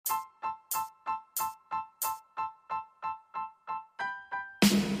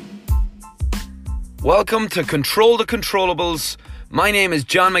Welcome to Control the Controllables. My name is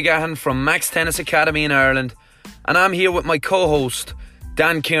John McGahan from Tennis Academy in Ireland, and I'm here with my co-host,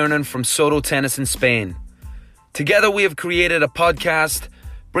 Dan Kiernan from SotoTennis in Spain. Together we have created a podcast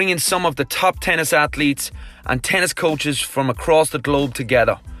bringing some of the top tennis athletes and tennis coaches from across the globe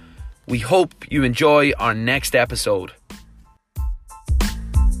together. We hope you enjoy our next episode.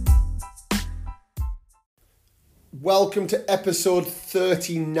 Welcome to episode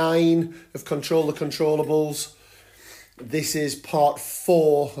 39 of Control the Controllables. This is part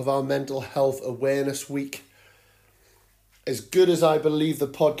 4 of our Mental Health Awareness Week. As good as I believe the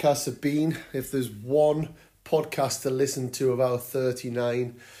podcasts have been, if there's one podcast to listen to of our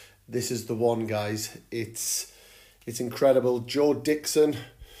 39, this is the one, guys. It's incredible. Dixon.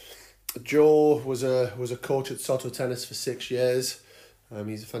 Joe was a coach at SotoTennis for 6 years.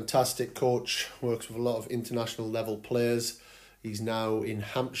 He's a fantastic coach, works with a lot of international level players. He's now in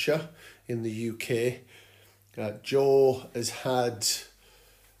Hampshire in the UK. Joe has had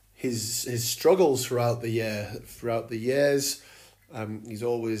his struggles throughout the years. He's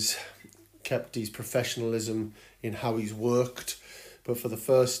always kept his professionalism in how he's worked, but for the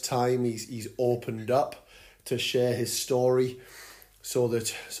first time he's opened up to share his story so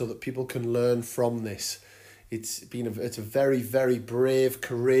that people can learn from this. It's a very, very brave,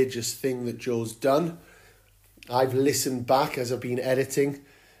 courageous thing that Joe's done. I've listened back as I've been editing,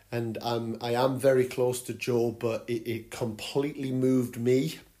 and I am very close to Joe, but it completely moved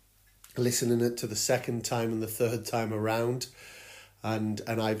me listening it to the second time and the third time around, and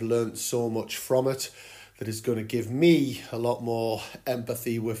I've learned so much from it that is going to give me a lot more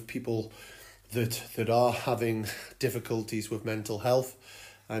empathy with people that are having difficulties with mental health,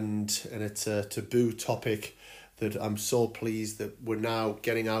 and it's a taboo topic that I'm so pleased that we're now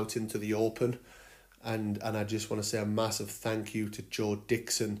getting out into the open. And I just want to say a massive thank you to Joe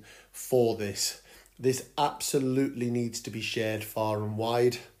Dixon for this. This absolutely needs to be shared far and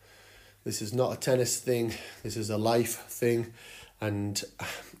wide. This is not a tennis thing. This is a life thing. And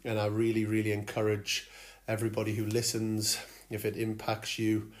I really, really encourage everybody who listens, if it impacts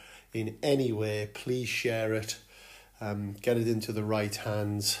you in any way, please share it. Get it into the right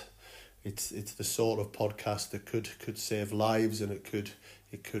hands. It's the sort of podcast that could save lives, and it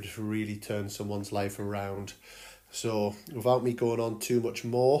could really turn someone's life around. So without me going on too much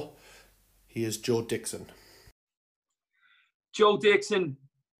more, here's Joe Dixon. Joe Dixon,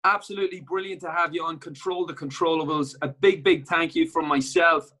 absolutely brilliant to have you on Control the Controllables. A big thank you from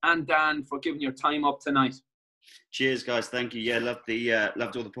myself and Dan for giving your time up tonight. Cheers, guys. Thank you. Yeah,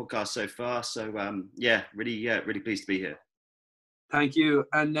 loved all the podcasts so far. So really pleased to be here. Thank you.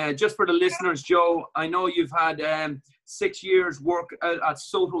 And just for the listeners, Joe, I know you've had 6 years work at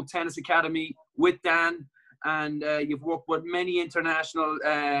SotoTennis Academy with Dan, and you've worked with many international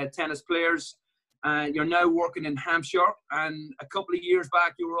tennis players. You're now working in Hampshire, and a couple of years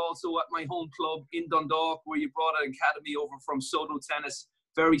back, you were also at my home club in Dundalk, where you brought an academy over from SotoTennis.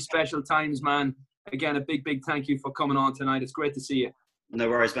 Very special times, man. Again, a big thank you for coming on tonight. It's great to see you. No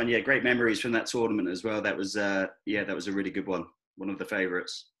worries, man. Yeah, great memories from that tournament as well. That was a really good one. One of the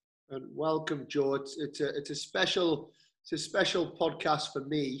favourites. And welcome, Joe. It's a special podcast for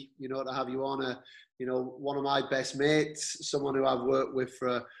me. To have you on one of my best mates, someone who I've worked with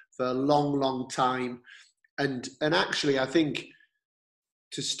for a long time, and actually I think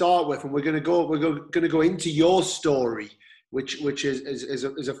to start with, and we're going to go into your story, which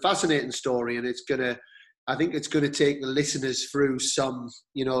is a fascinating story, and I think it's going to take the listeners through some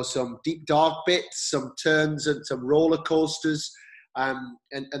deep dark bits, some turns and some roller coasters, and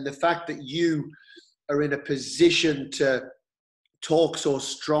the fact that you are in a position to talk so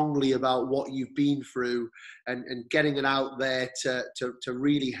strongly about what you've been through and getting it out there to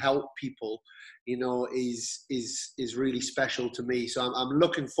really help people, is really special to me. So I'm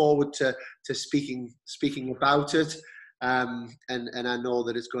looking forward to speaking about it. And I know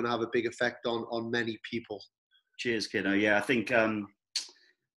that it's going to have a big effect on many people. Cheers, kiddo. Yeah, I think,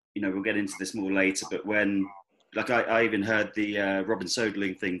 we'll get into this more later, but when, I even heard the Robin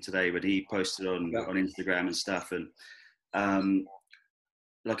Soderling thing today when he posted on Instagram and stuff. And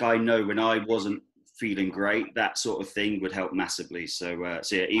I know when I wasn't feeling great, that sort of thing would help massively. So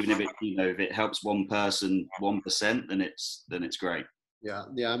yeah, even if it helps one person 1%, then it's great. Yeah,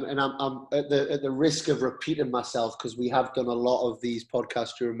 and I'm at the risk of repeating myself, because we have done a lot of these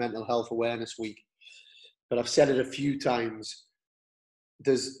podcasts during Mental Health Awareness Week, but I've said it a few times.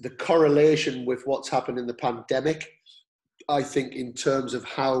 There's the correlation with what's happened in the pandemic. I think in terms of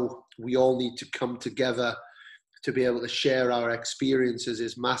how we all need to come together to be able to share our experiences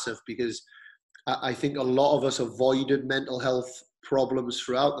is massive, because I think a lot of us avoided mental health problems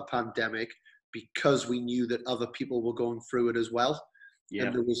throughout the pandemic because we knew that other people were going through it as well.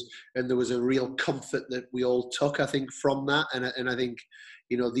 Yeah. And there was a real comfort that we all took, I think, from that. And I think,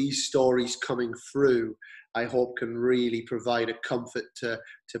 you know, these stories coming through, I hope can really provide a comfort to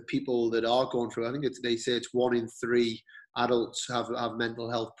people that are going through. I think they say it's 1 in 3 adults have mental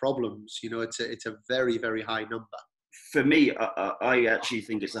health problems. You know, it's a very, very high number. For me, I actually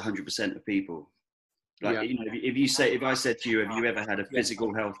think it's 100% of people. Like, Yeah. you know, if I said to you, have you ever had a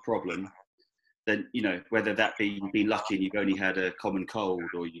physical health problem? Then, you know, whether that be you've been lucky and you've only had a common cold,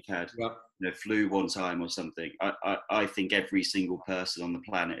 or you've had flu one time or something. I think every single person on the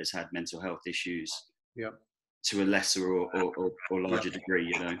planet has had mental health issues. Yeah. To a lesser or larger degree,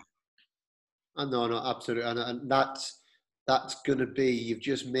 you know. No, absolutely, and that's going to be. You've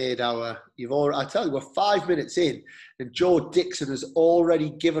just made I tell you, we're 5 minutes in, and Joe Dixon has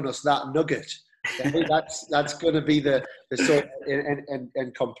already given us that nugget. I think that's going to be the sort,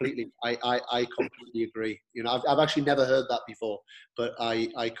 and completely. I completely agree. You know, I've actually never heard that before, but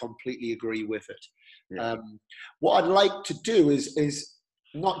I completely agree with it. Yeah. What I'd like to do is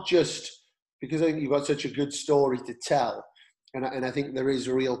not just because I think you've got such a good story to tell, and I think there is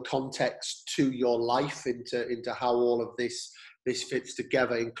real context to your life into how all of this fits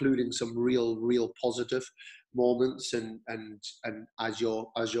together, including some real positive moments and as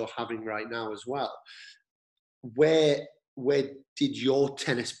you're having right now as well. Where did your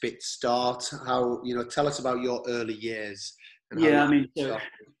tennis bit start? How, you know, tell us about your early years. Yeah, I mean,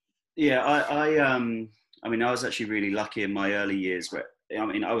 I mean, I was actually really lucky in my early years where, I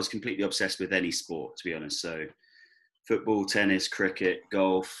mean, I was completely obsessed with any sport, to be honest. So football, tennis, cricket,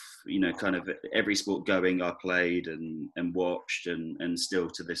 golf, you know, kind of every sport going I played and watched, and still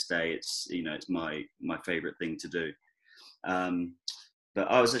to this day, it's, you know, it's my favorite thing to do. But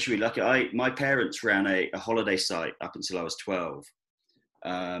I was actually lucky. My parents ran a holiday site up until I was 12.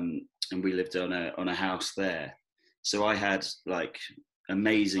 And we lived on a house there. So I had like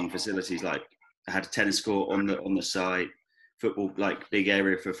amazing facilities. Like I had a tennis court on the site, football, like big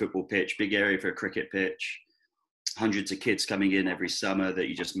area for a football pitch, big area for a cricket pitch, hundreds of kids coming in every summer that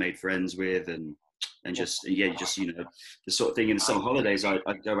you just made friends with, and just, you know, the sort of thing. In the summer holidays,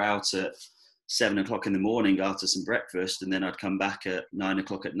 I'd go out at 7 o'clock in the morning after some breakfast, and then I'd come back at 9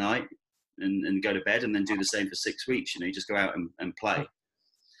 o'clock at night and go to bed, and then do the same for 6 weeks. You know, you just go out and play.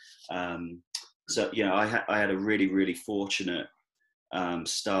 So, you know, I had a really fortunate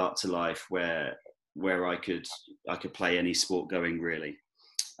start to life where I could play any sport going, really.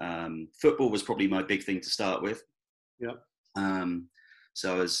 Football was probably my big thing to start with. Yeah.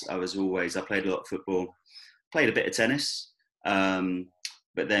 So I played a lot of football, played a bit of tennis,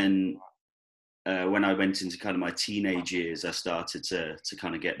 but then when I went into kind of my teenage years, I started to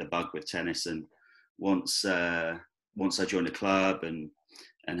kind of get the bug with tennis. And once I joined a club and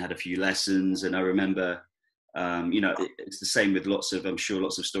had a few lessons, and I remember, you know, it's the same with I'm sure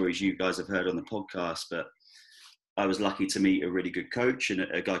lots of stories you guys have heard on the podcast, but I was lucky to meet a really good coach and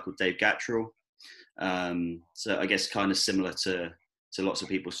a guy called Dave Gattrell. So I guess kind of similar to lots of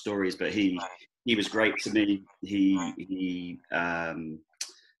people's stories, but he was great to me. He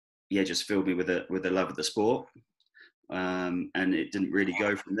just filled me with a love of the sport. And it didn't really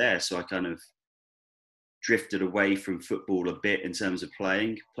go from there. So I kind of drifted away from football a bit in terms of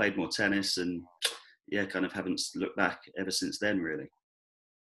played more tennis, and kind of haven't looked back ever since then, really.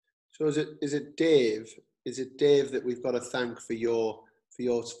 So is it Dave that we've got to thank for your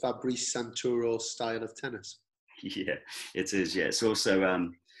Fabrice Santoro style of tennis? Yeah, it is. Yeah, it's also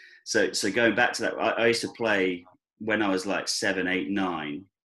so going back to that, I used to play when I was like 7, 8, 9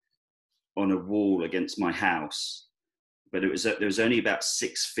 on a wall against my house, but there was only about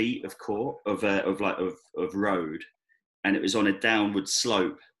 6 feet of court of road, and it was on a downward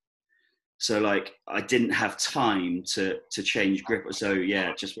slope. So like I didn't have time to change grip. So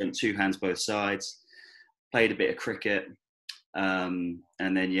yeah, just went 2 hands both sides, played a bit of cricket. And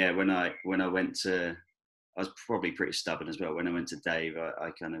then when I went to, I was probably pretty stubborn as well. When I went to Dave,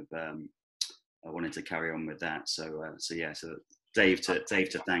 I kind of I wanted to carry on with that. So Dave to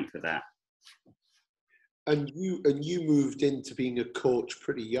thank for that. And you moved into being a coach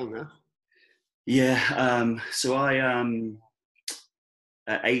pretty young, huh? Yeah. So I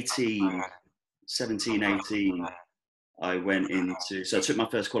at 17, 18, I went into. So I took my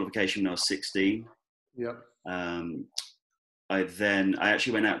first qualification when I was 16. Yeah. I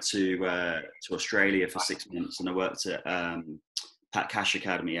actually went out to Australia for 6 months, and I worked at Pat Cash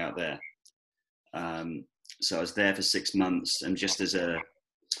Academy out there. So I was there for 6 months, and just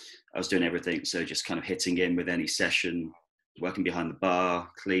I was doing everything. So just kind of hitting in with any session, working behind the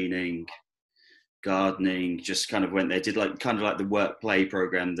bar, cleaning, gardening, just kind of went there, did like kind of like the work play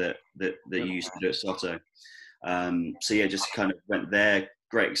program that you used to do at Soto. So yeah, just kind of went there,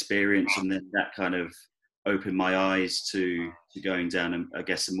 great experience, and then that kind of opened my eyes to going down, and I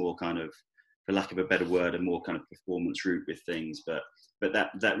guess a more kind of, for lack of a better word, a more kind of performance route with things. But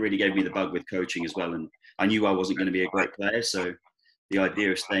that really gave me the bug with coaching as well, and I knew I wasn't going to be a great player, so the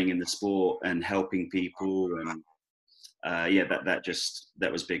idea of staying in the sport and helping people, and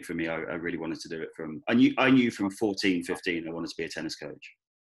that was big for me. I really wanted to do it I knew from 14, 15 I wanted to be a tennis coach.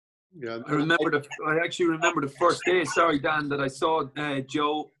 Yeah, I actually remember the first day, sorry Dan, that I saw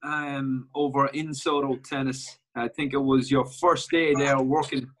Joe over in Soto Tennis. I think it was your first day there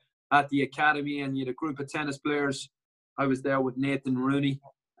working at the academy, and you had a group of tennis players. I was there with Nathan Rooney,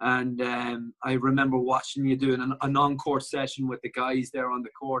 and I remember watching you doing an on-court session with the guys there on the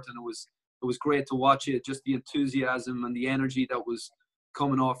court, and it was great to watch it, just the enthusiasm and the energy that was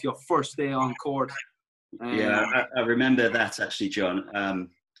coming off your first day on court. Yeah, I remember that actually, John.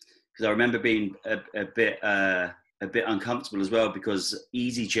 Because I remember being a bit uncomfortable as well, because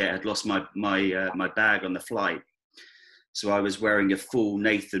EasyJet had lost my bag on the flight, so I was wearing a full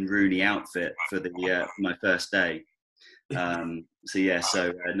Nathan Rooney outfit for my first day. Not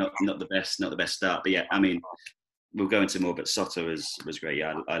the best start, but yeah, I mean, we'll go into more. But Soto was great.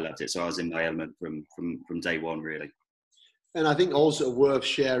 Yeah, I loved it. So I was in my element from day one, really. And I think also worth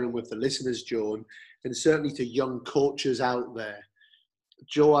sharing with the listeners, Joe, and certainly to young coaches out there.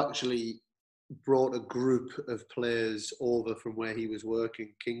 Joe actually brought a group of players over from where he was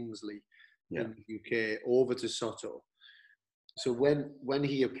working, Kingsley, in the UK, over to Soto. So when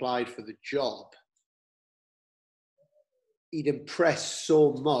he applied for the job, he'd impressed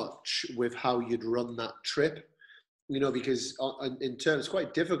so much with how you'd run that trip, because in turn it's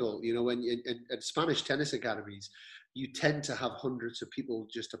quite difficult, when in Spanish tennis academies, you tend to have hundreds of people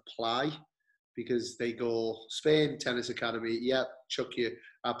just apply, because they go Spain Tennis Academy, chuck your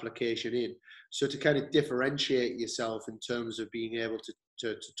application in. So to kind of differentiate yourself in terms of being able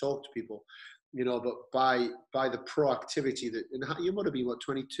to talk to people, but by the proactivity and you might have been,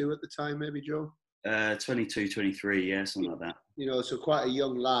 22 at the time, maybe, Joe? 22, 23, yeah, something like that. So quite a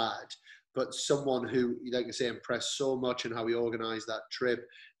young lad, but someone who, like I say, impressed so much in how he organised that trip,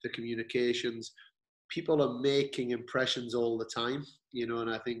 the communications. People are making impressions all the time, and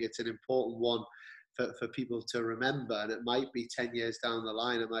I think it's an important one for people to remember. And it might be 10 years down the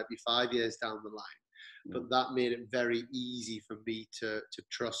line, it might be 5 years down the line, but that made it very easy for me to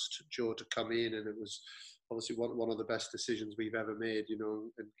trust Joe to come in. And it was obviously one of the best decisions we've ever made,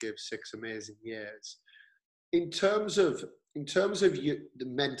 and give 6 amazing years. In terms of the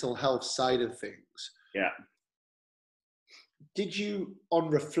mental health side of things, did you, on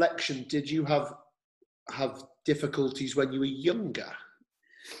reflection, have difficulties when you were younger?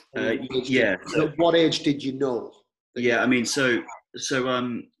 What age did you know? I mean, so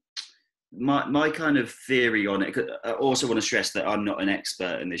my kind of theory on it. I also want to stress that I'm not an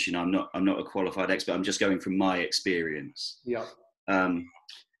expert in this. I'm not a qualified expert. I'm just going from my experience. Yeah.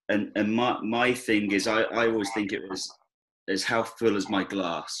 And my thing is, I always think it was is how full is my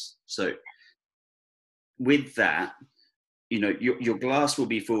glass. So with that, your glass will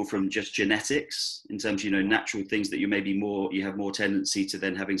be full from just genetics in terms of, natural things that you have more tendency to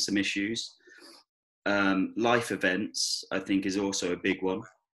then having some issues. Life events, I think, is also a big one.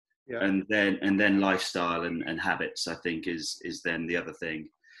 Yeah. And then lifestyle and habits, I think, is then the other thing.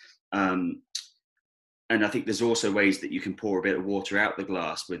 And I think there's also ways that you can pour a bit of water out the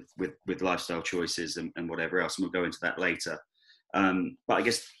glass with lifestyle choices and whatever else, and we'll go into that later. But I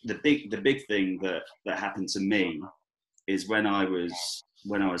guess the big thing that happened to me is when I was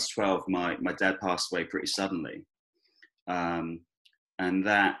 12, my dad passed away pretty suddenly, and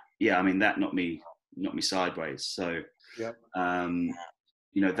that knocked me sideways. So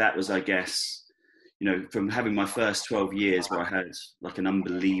that was, I guess, from having my first 12 years where I had like an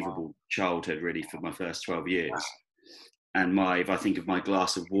unbelievable childhood really for my first 12 years, and if I think of my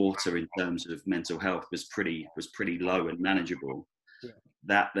glass of water in terms of mental health was pretty low and manageable.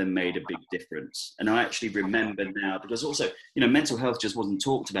 That then made a big difference. And I actually remember now, because also, mental health just wasn't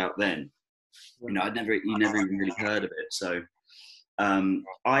talked about then. You never even really heard of it. So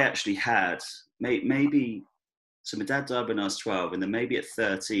I actually had maybe, so my dad died when I was 12, and then maybe at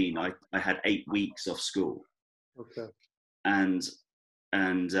 13, I had 8 weeks off school. Okay. And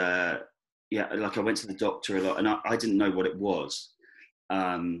like I went to the doctor a lot, and I didn't know what it was.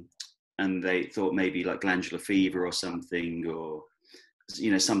 And they thought maybe like glandular fever or something, or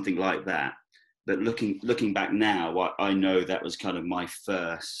something like that. But looking back now, I know that was kind of my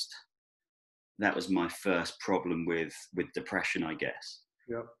first problem with depression, I guess.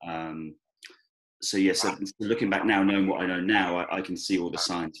 Yeah. so yeah, so looking back now, knowing what I know now, I can see all the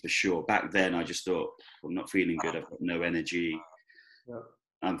signs for sure. Back then, I just thought, I'm not feeling good. I've got no energy. Yeah.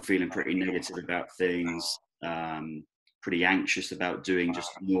 I'm feeling pretty negative about things. Pretty anxious about doing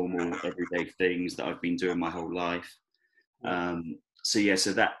just normal everyday things that I've been doing my whole life. So yeah,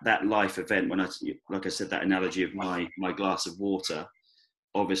 so that life event, when like I said, that analogy of my glass of water,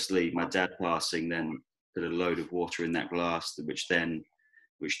 obviously my dad passing then put a load of water in that glass, which then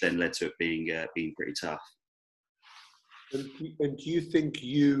led to it being pretty tough. And do you think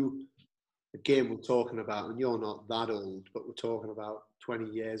you, again, we're talking about, and you're not that old, but we're talking about 20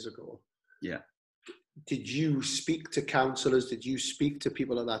 years ago. Yeah. Did you speak to counsellors? Did you speak to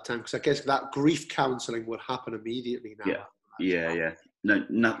people at that time? Because I guess that grief counselling would happen immediately now. Yeah.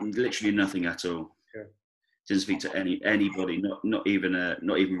 No, literally nothing at all. Yeah. Didn't speak to anybody. Not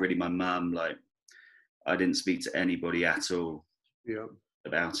even really my mum. Like, I didn't speak to anybody at all. Yeah.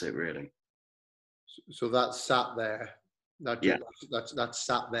 About it really. So that sat there. That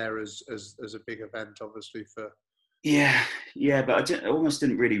sat there as a big event, obviously for. Yeah, but I almost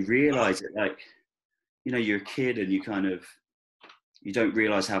didn't really realise it. Like, you know, you're a kid and you don't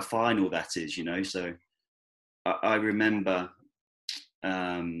realise how final that is, you know. So I remember,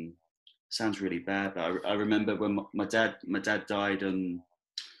 sounds really bad, but I remember when my dad died on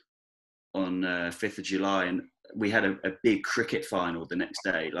 5th of July, and we had a big cricket final the next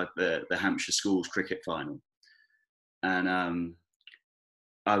day, like the Hampshire Schools cricket final. And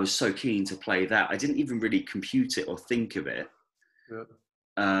I was so keen to play that. I didn't even really compute it or think of it. Yeah.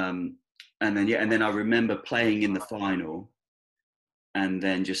 And then I remember playing in the final, and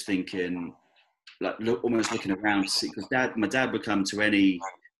then just thinking, like, almost looking around to see, because my dad would come to any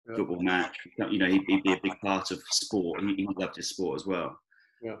football match. You know, he'd be a big part of sport. He loved his sport as well.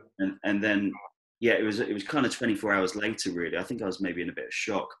 Yeah. And then, yeah, it was kind of 24 hours later, really. I think I was maybe in a bit of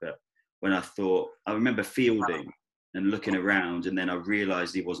shock, but when I remember fielding and looking around, and then I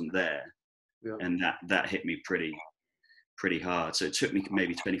realised he wasn't there, and that hit me pretty hard. So it took me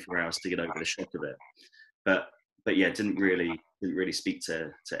maybe 24 hours to get over the shock of it. But yeah, didn't really speak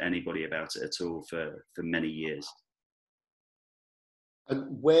to anybody about it at all for many years.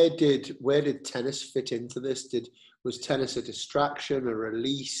 And where did tennis fit into this? Was tennis a distraction, a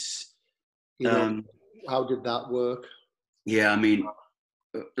release? You know, how did that work? Yeah, I mean,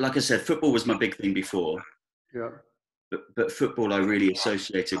 like I said, football was my big thing before. Yeah. But football I really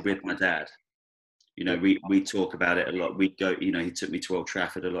associated with my dad. You know, we talk about it a lot. We'd go, you know, he took me to Old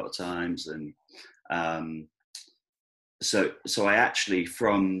Trafford a lot of times, and so I actually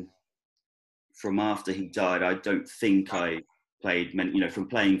from after he died, I don't think I played many. You know, from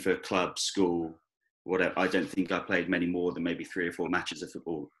playing for club, school, whatever. I don't think I played many more than maybe 3 or 4 matches of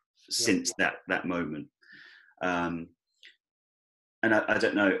football since that moment. And I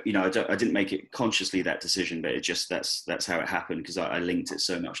don't know, you know, I didn't make it consciously, that decision, but it just, that's how it happened, because I linked it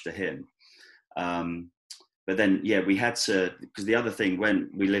so much to him. But then, yeah, we had to, because the other thing, when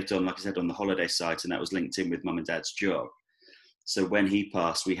we lived on, like I said, on the holiday site, and that was linked in with mum and dad's job. So when he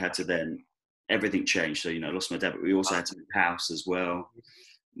passed, we had to then, everything changed. So, you know, I lost my dad, but we also had to move house as well.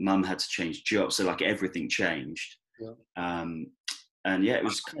 Mum had to change jobs. So like everything changed. Yeah. And yeah, it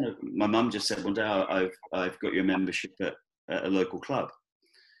was kind of, my mum just said one day, I've got your membership at a local club.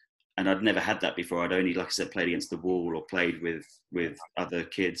 And I'd never had that before. I'd only, like I said, played against the wall or played with other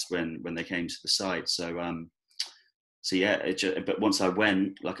kids when they came to the side. So yeah, but once I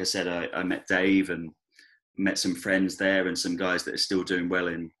went, like I said, I met Dave and met some friends there, and some guys that are still doing well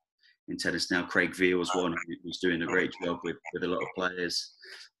in tennis now. Craig Veal's one who's doing a great job with a lot of players,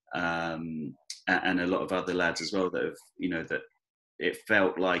 and a lot of other lads as well that have, you know, that it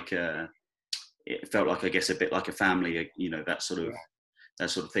felt like I guess a bit like a family, you know, that sort of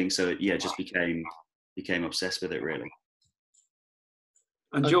thing. So yeah, just became obsessed with it, really.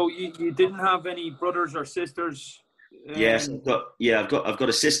 And Joe, you didn't have any brothers or sisters? Yes, I've got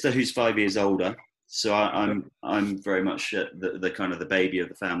a sister who's 5 years older. So I'm very much the kind of the baby of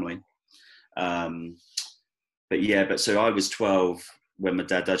the family. But so I was 12 when my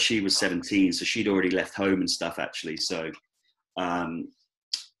dad died. She was 17, so she'd already left home and stuff, actually. So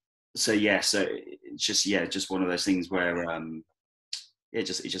so it's just one of those things where it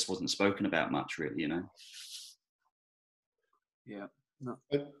just wasn't spoken about much, really, you know. Yeah. No.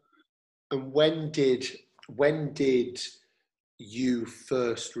 And when did you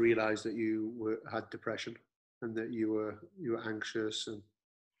first realize that you had depression and that you were anxious?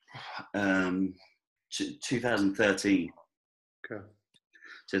 And 2013. Okay.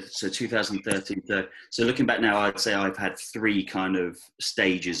 So 2013. So looking back now, I'd say I've had 3 kind of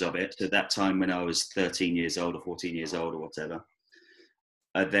stages of it. So that time when I was 13 years old or 14 years old or whatever,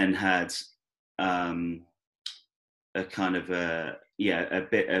 I then had a kind of a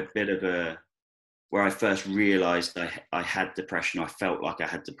bit of a where I first realised I had depression. I felt like I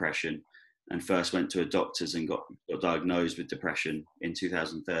had depression, and first went to a doctor's and got diagnosed with depression in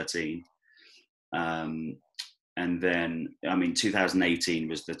 2013. And then, I mean, 2018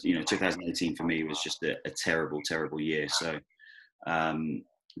 was 2018 for me was just a terrible, terrible year. So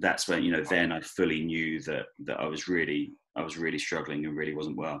that's when, then I fully knew that I was really struggling and really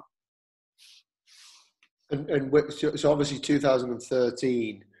wasn't well. So obviously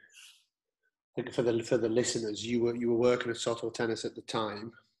 2013, for the listeners, you were working at SotoTennis at the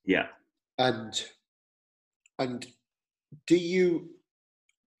time. Yeah. And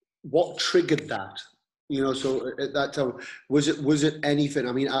what triggered that? So at that time, was it anything?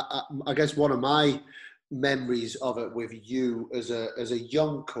 I mean, I guess one of my memories of it with you as a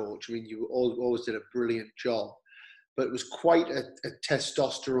young coach, I mean, you always did a brilliant job, but it was quite a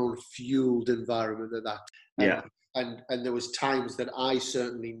testosterone fueled environment at that. Yeah. And there was times that I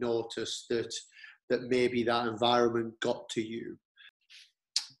certainly noticed that maybe that environment got to you.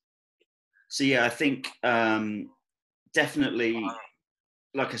 So yeah, I think definitely,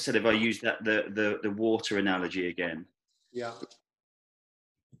 like I said, if I use that the water analogy again, yeah,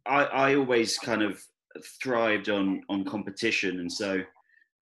 I always kind of thrived on competition, and so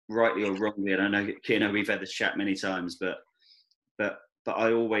rightly or wrongly, and I know we've had this chat many times, but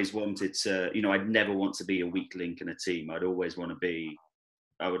I always wanted to, I'd never want to be a weak link in a team. I would always want to be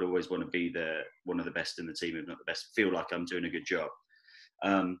one of the best in the team, if not the best. Feel like I'm doing a good job.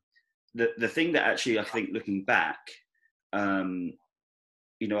 The thing that actually, I think, looking back, I'd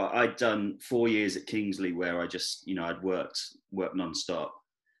done 4 years at Kingsley where I just, I'd worked non-stop,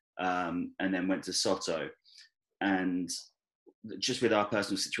 and then went to Soto, and just with our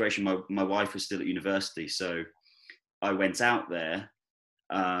personal situation, my wife was still at university, so I went out there,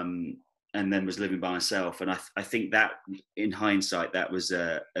 and then was living by myself. And I think that, in hindsight, that was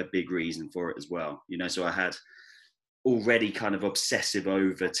a big reason for it as well. So I had already kind of obsessive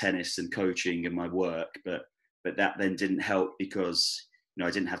over tennis and coaching and my work, but that then didn't help because, I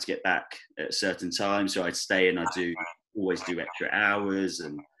didn't have to get back at a certain time. So I'd stay and always do extra hours.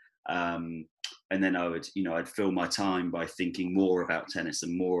 And then I would, I'd fill my time by thinking more about tennis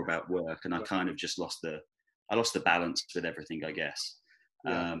and more about work. And I kind of just lost the balance with everything, I guess.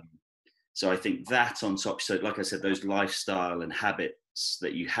 Yeah. So I think that on top, so like I said, those lifestyle and habits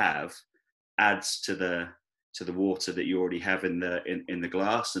that you have adds to the water that you already have in the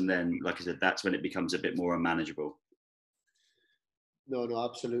glass. And then, like I said, that's when it becomes a bit more unmanageable. No,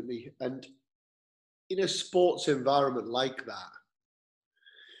 absolutely. And in a sports environment like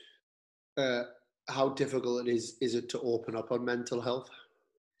that, how difficult is it to open up on mental health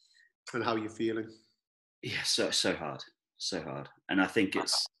and how you're feeling? Yeah, so hard. And I think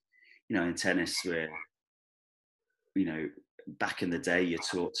it's, in tennis where, back in the day, you're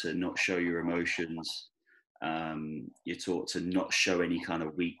taught to not show your emotions. You're taught to not show any kind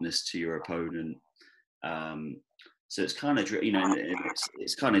of weakness to your opponent. So it's kind of,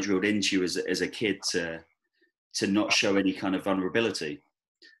 it's kind of drilled into you as a kid to not show any kind of vulnerability.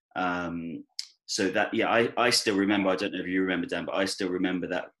 So that, yeah, I still remember, I don't know if you remember, Dan, but I still remember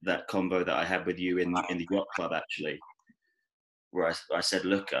that convo that I had with you in the yacht club, actually, where I said,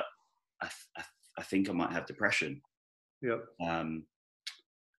 look, I think I might have depression. Yeah.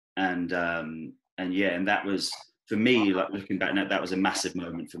 And that was, for me, like looking back now, that was a massive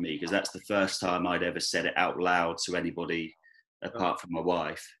moment for me, because that's the first time I'd ever said it out loud to anybody apart from my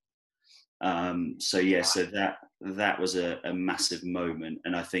wife. So that was a massive moment.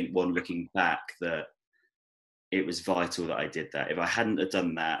 And I think looking back, that it was vital that I did that. If I hadn't have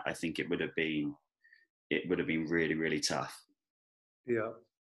done that, I think it would have been really, really tough. Yeah.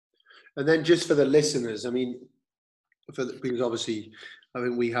 And then just for the listeners, I mean, because obviously I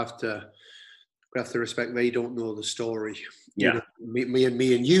think we have to respect they don't know the story. Yeah. Me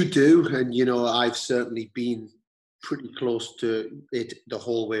and you do. And, I've certainly been pretty close to it the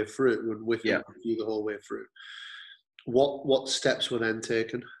whole way through, and with you the whole way through. What steps were then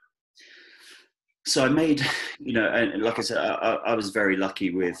taken? So I made, and like I said, I was very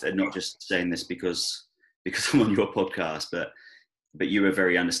lucky with, and not just saying this because I'm on your podcast, but you were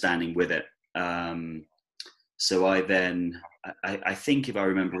very understanding with it. So I then, I think if I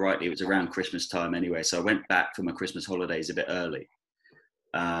remember rightly, it was around Christmas time anyway. So I went back for my Christmas holidays a bit early.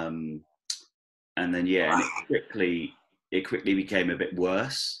 And then, and it quickly became a bit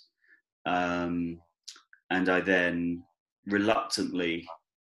worse. And I then reluctantly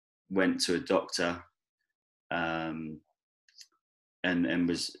went to a doctor, and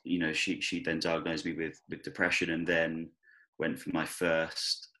was, she then diagnosed me with depression, and then went for my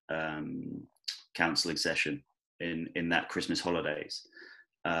first counselling session in that Christmas holidays,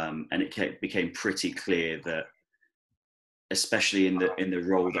 and it became pretty clear that, especially in the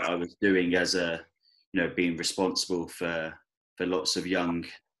role that I was doing as a, being responsible for lots of young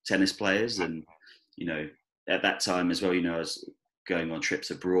tennis players, and at that time as well, I was going on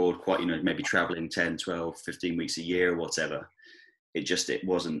trips abroad, quite, maybe traveling 10, 12, 15 weeks a year or whatever. It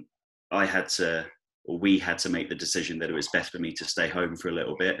wasn't, we had to make the decision that it was best for me to stay home for a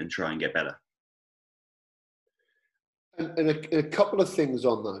little bit and try and get better. And a couple of things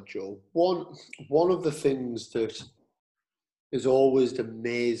on that, Joe. One of the things that has always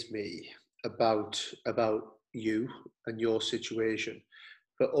amazed me about you and your situation,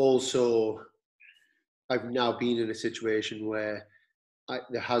 but also I've now been in a situation where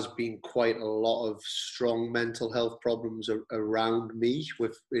there has been quite a lot of strong mental health problems around me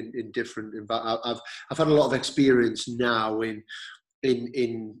in different. I've had a lot of experience now in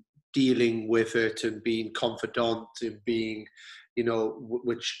dealing with it and being confidant and being,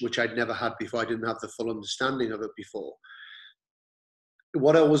 which I'd never had before. I didn't have the full understanding of it before.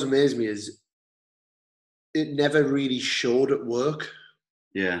 What always amazed me is it never really showed at work.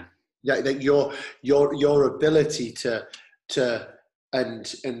 Yeah. Like your ability to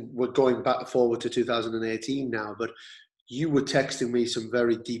and we're going back forward to 2018 now, but you were texting me some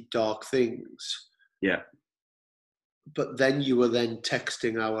very deep, dark things. Yeah. But then you were then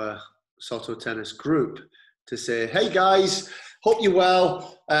texting our Soto Tennis group to say, hey guys, hope you're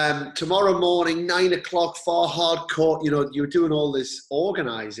well. Tomorrow morning, 9 o'clock, far hardcore, you were doing all this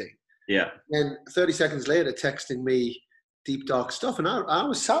organizing. Yeah. And 30 seconds later, texting me deep, dark stuff. And I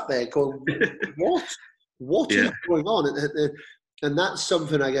was sat there going, what is going on? And that's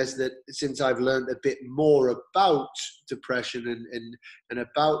something, I guess, that since I've learned a bit more about depression and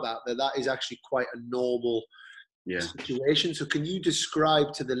about that is actually quite a normal situation. So can you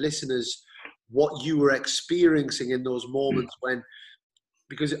describe to the listeners what you were experiencing in those moments when,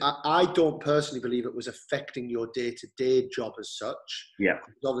 because I don't personally believe it was affecting your day-to-day job as such. Yeah. It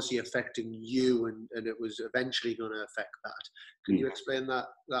was obviously affecting you and it was eventually going to affect that. Can you explain that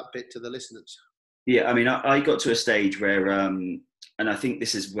bit to the listeners? Yeah, I mean, I got to a stage where, and I think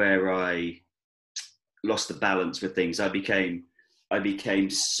this is where I lost the balance with things. I became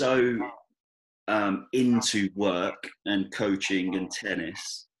so into work and coaching and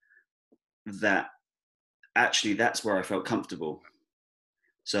tennis that actually that's where I felt comfortable.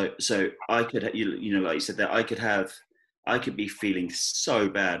 So I could, like you said, that I could be feeling so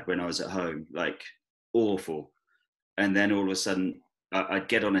bad when I was at home, like awful, and then all of a sudden I'd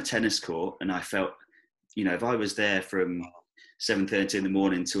get on a tennis court and I felt, if I was there from 7:30 in the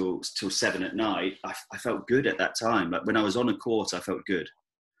morning till 7 at night, I felt good at that time. Like when I was on a court, I felt good.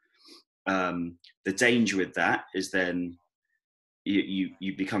 The danger with that is then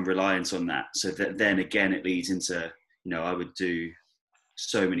you become reliant on that. So that then again, it leads into, I would do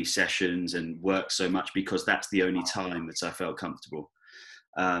so many sessions and work so much because that's the only time that I felt comfortable.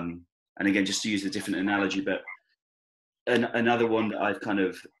 And again, just to use a different analogy, but another one that I've kind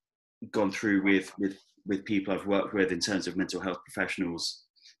of gone through with people I've worked with in terms of mental health professionals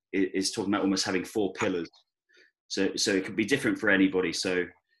is talking about almost having 4 pillars. So it could be different for anybody. So,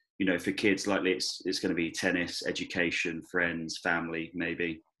 for kids, likely it's going to be tennis, education, friends, family,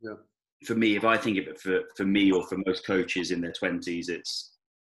 maybe. Yeah. For me, if I think of it for me or for most coaches in their 20s,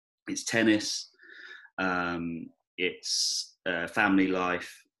 it's tennis, it's family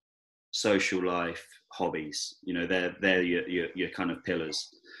life, social life, hobbies. They're your kind of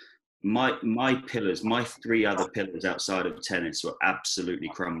pillars. My pillars, my 3 other pillars outside of tennis were absolutely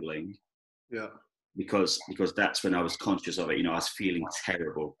crumbling. Yeah. Because that's when I was conscious of it. I was feeling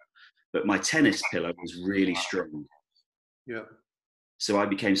terrible, but my tennis pillar was really strong. Yeah. So I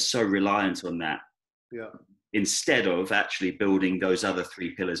became so reliant on that. Yeah. Instead of actually building those other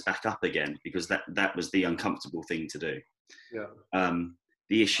 3 pillars back up again, because that was the uncomfortable thing to do. Yeah.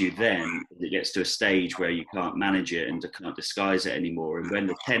 The issue then is it gets to a stage where you can't manage it and can't disguise it anymore. And when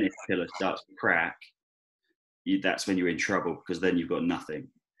the tennis pillar starts to crack, that's when you're in trouble, because then you've got nothing.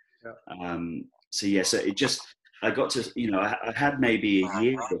 Yeah. So it just, I got to, I had maybe a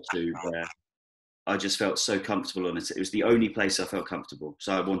year or 2 where I just felt so comfortable on it. It was the only place I felt comfortable.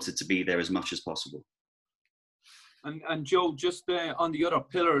 So I wanted to be there as much as possible. And Joe, just on the other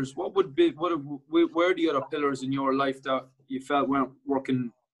pillars, where are the other pillars in your life that you felt weren't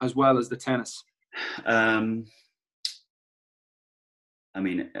working as well as the tennis? I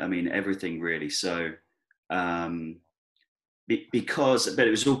mean everything really. So but it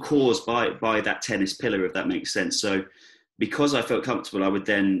was all caused by that tennis pillar, if that makes sense. So because I felt comfortable, I would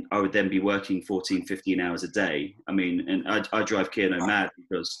then be working 14, 15 hours a day. I mean, and I drive Keanu mad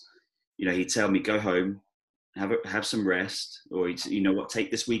because, you know, he'd tell me, go home, have some rest, or he'd, you know what, take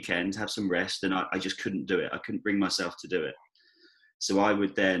this weekend, have some rest. And I just couldn't do it. I couldn't bring myself to do it. So I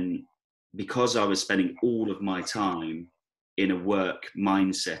would then, because I was spending all of my time in a work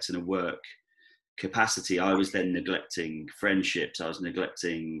mindset and a work capacity, I was then neglecting friendships. I was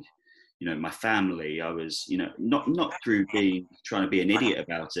neglecting, you know, my family. I was, you know, not through trying to be an idiot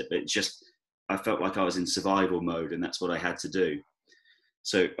about it, but just, I felt like I was in survival mode, and that's what I had to do.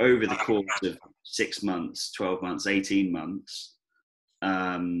 So over the course of 6 months, 12 months, 18 months,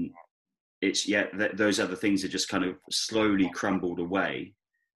 those other things are just kind of slowly crumbled away,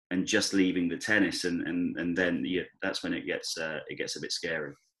 and just leaving the tennis, and then that's when it gets a bit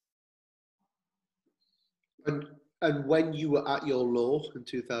scary. And when you were at your low in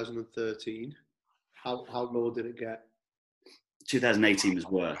 2013, how low did it get? 2018 was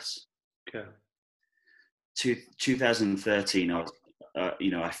worse. Okay. 2013, I was,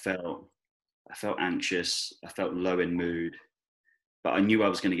 I felt anxious. I felt low in mood, but I knew I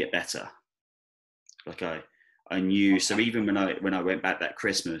was going to get better. Like I knew. So even when I went back that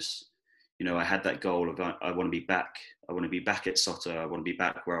Christmas, you know, I had that goal of I want to be back. I want to be back at Soto. I want to be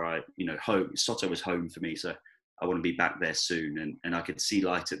back where home. Soto was home for me, so I want to be back there soon. And I could see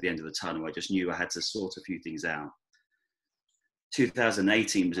light at the end of the tunnel. I just knew I had to sort a few things out.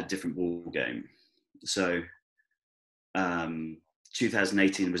 2018 was a different ball game. So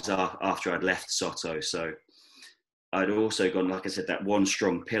 2018 was after I'd left Soto. So I'd also gone, like I said, that one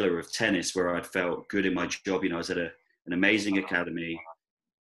strong pillar of tennis where I'd felt good in my job. You know, I was at an amazing academy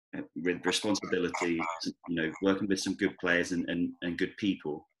with responsibility, you know, working with some good players and good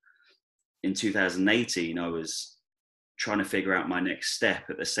people. In 2018, I was trying to figure out my next step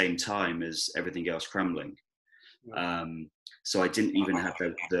at the same time as everything else crumbling. So I didn't even have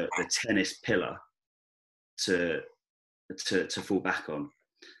the tennis pillar to fall back on.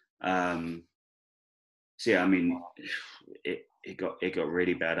 So yeah, I mean, it got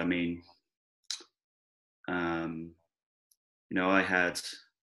really bad. I mean, you know, I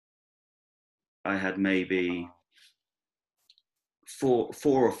had maybe four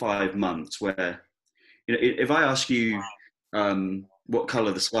or 5 months where, you know, if I ask you what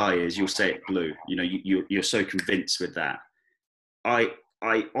color the sky is, you'll say it's blue. You know, you're so convinced with that. I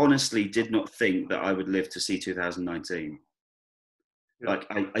honestly did not think that I would live to see 2019. Like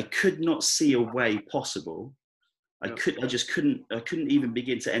I could not see a way possible. I couldn't even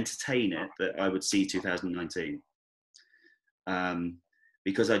begin to entertain it that I would see 2019.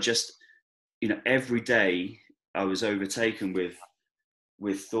 Because I just, you know, every day I was overtaken with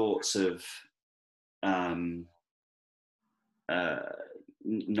thoughts of not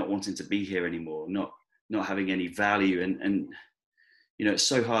wanting to be here anymore, not having any value, and you know, it's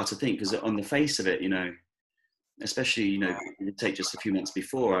so hard to think because on the face of it, you know, especially, you know, take just a few months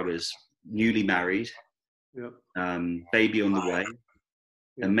before, I was newly married, baby on the way,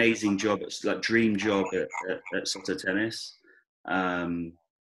 amazing job, like dream job at SotoTennis,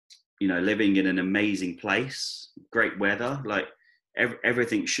 you know, living in an amazing place, great weather, like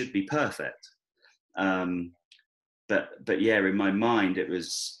everything should be perfect. But yeah, in my mind, it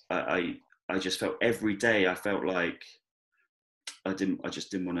was, I just felt every day, I felt like I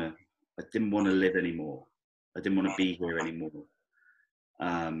just didn't want to live anymore. I didn't want to be here anymore.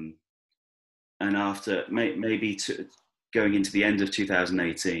 And after maybe going into the end of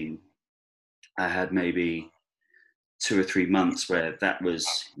 2018, I had maybe 2 or 3 months where that was,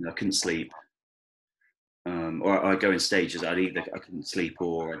 you know, I couldn't sleep. Or I'd go in stages. I couldn't sleep,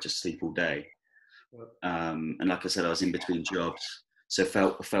 or I'd just sleep all day. And like I said, I was in between jobs, so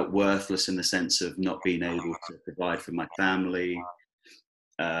felt worthless in the sense of not being able to provide for my family.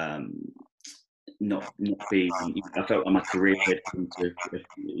 Not being, I felt like my career had come to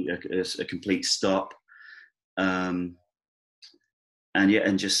a complete stop. And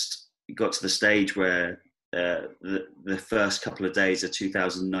just got to the stage where the first couple of days of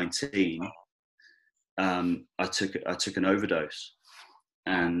 2019, I took an overdose,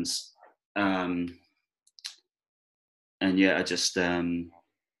 and yeah, I just I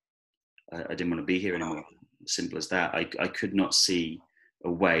didn't want to be here anymore. Simple as that. I could not see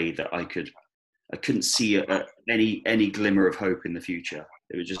a way that I couldn't see any glimmer of hope in the future.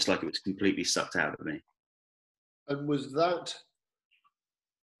 It was just like it was completely sucked out of me. And was that,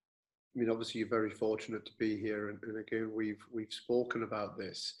 I mean, obviously you're very fortunate to be here, and again, we've spoken about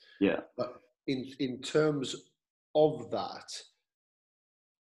this. Yeah. But in terms of that,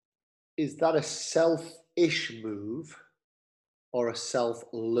 is that a selfish move or a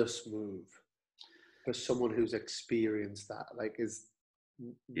selfless move? for someone who's experienced that? Like,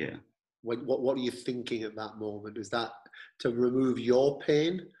 Yeah. What are you thinking at that moment? Is that to remove your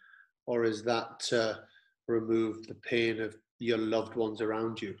pain, or is that to remove the pain of your loved ones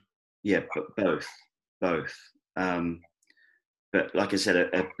around you? Yeah, but both. But like I said,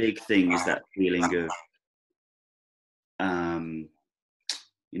 a big thing is that feeling of,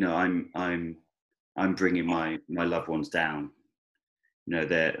 I'm bringing my loved ones down.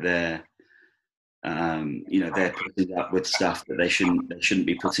 They're putting up with stuff that they shouldn't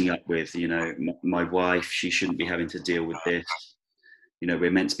be putting up with. My wife, she shouldn't be having to deal with this.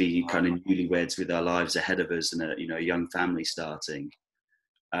 We're meant to be kind of newlyweds with our lives ahead of us and a young family starting.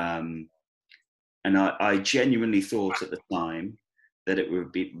 And I genuinely thought at the time that it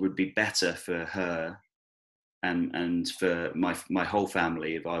would be better for her and for my whole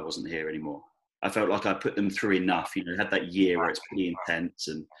family if I wasn't here anymore. I felt like I put them through enough. Had that year where it's pretty intense,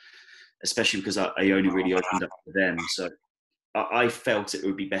 and especially because I only really opened up to them. So I felt it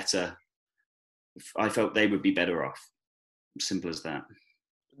would be better. I felt they would be better off. Simple as that.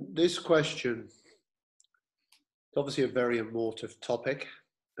 This question, it's obviously a very emotive topic,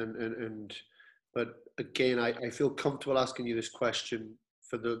 but again, I feel comfortable asking you this question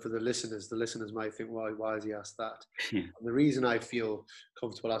for the listeners. The listeners might think, why has he asked that? Yeah. And the reason I feel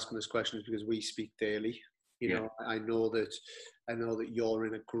comfortable asking this question is because we speak daily. I know that you're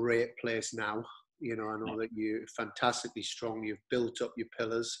in a great place now. I know that you're fantastically strong. You've built up your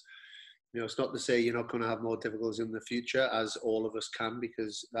pillars. It's not to say you're not going to have more difficulties in the future, as all of us can,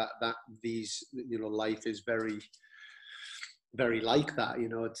 because life is very, very like that.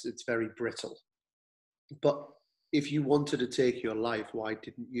 It's very brittle. But if you wanted to take your life, why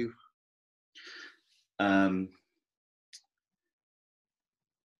didn't you?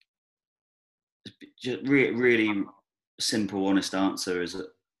 Just really simple, honest answer is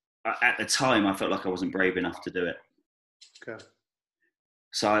that at the time I felt like I wasn't brave enough to do it. Okay.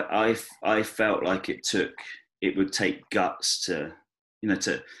 So I felt like it would take guts to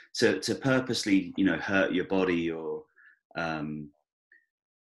purposely hurt your body, or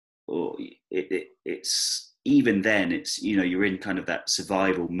it's even then it's you're in kind of that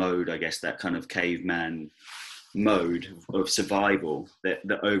survival mode, I guess, that kind of caveman mode of survival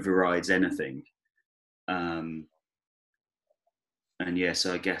that overrides anything. And yeah,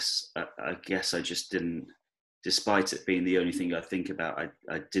 so I guess I just didn't, despite it being the only thing I think about,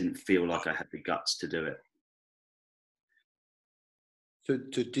 I didn't feel like I had the guts to do it. So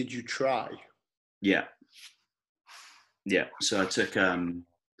did you try? Yeah. So I took an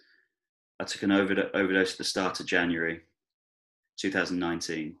overdose at the start of January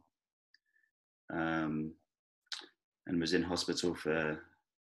 2019, and was in hospital for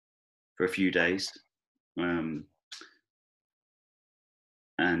a few days. I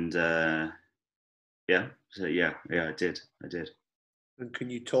did. And can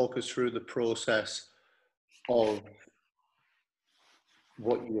you talk us through the process of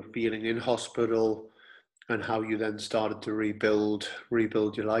what you were feeling in hospital and how you then started to rebuild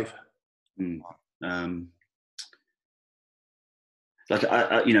your life? Like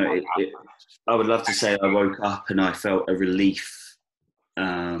I would love to say I woke up and I felt a relief,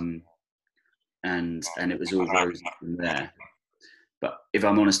 and it was all rosy from there. But if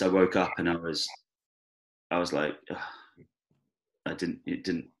I'm honest, I woke up and I was like,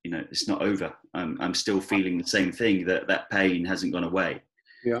 it's not over. I'm still feeling the same thing. That pain hasn't gone away.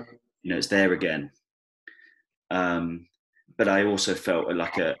 Yeah. It's there again. But I also felt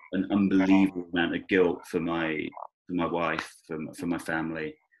like an unbelievable amount of guilt for my wife, for my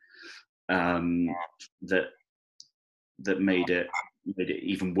family, that made it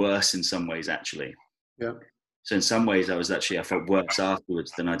even worse in some ways, actually. Yeah. So in some ways, I felt worse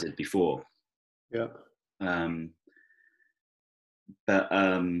afterwards than I did before. Yeah.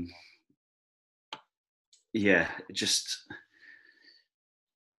 Just.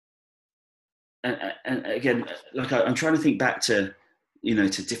 And again, like I'm trying to think back to,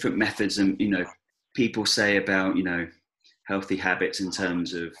 to different methods, and people say about healthy habits in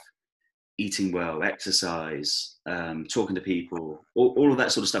terms of eating well, exercise, talking to people, all of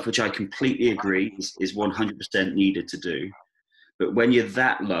that sort of stuff, which I completely agree is 100% needed to do. But when you're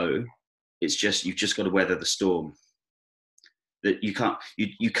that low, it's just you've just got to weather the storm. That you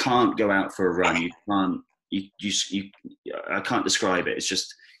can't go out for a run. You can't. I can't describe it. It's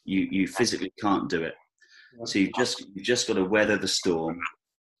just you physically can't do it. So you've just got to weather the storm.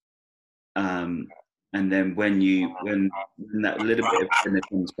 And then when that little bit of pressure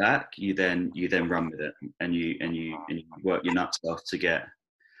comes back, you then run with it, and you work your nuts off to get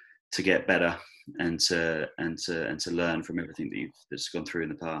better and to learn from everything that's gone through in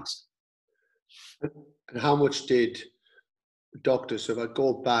the past. And how much did doctors, so if I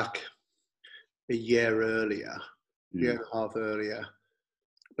go back a year earlier, year and a half earlier,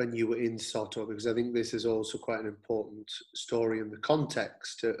 when you were in Soto, because I think this is also quite an important story in the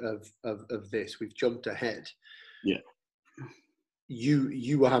context of this. We've jumped ahead. Yeah.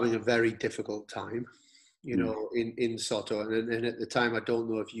 You were having a very difficult time, you know, in Soto. And at the time, I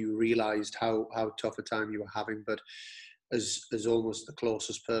don't know if you realized how tough a time you were having, but as almost the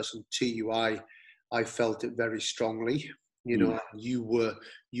closest person to you, I felt it very strongly. You know, you were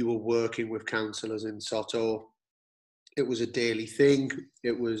working with counsellors in Soto. It was a daily thing.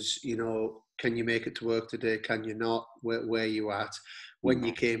 It was, you know, can you make it to work today? Can you not? Where you at? When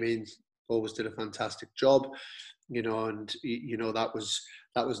you came in, always did a fantastic job, you know, and you know that was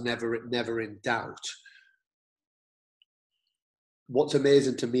never in doubt. What's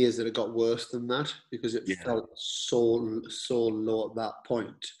amazing to me is that it got worse than that, because it felt so low at that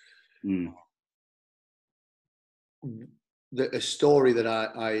point. A story that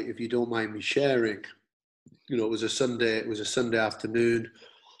I, if you don't mind me sharing, you know, it was a Sunday afternoon.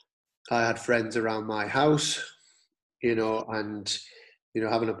 I had friends around my house, you know, and, you know,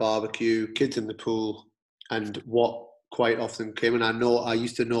 having a barbecue, kids in the pool, and what quite often came, and I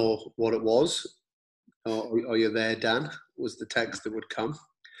used to know what it was. Are you there, Dan? Was the text that would come,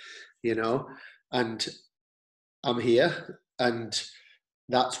 you know, and I'm here. And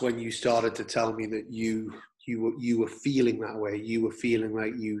that's when you started to tell me that you were feeling that way. You were feeling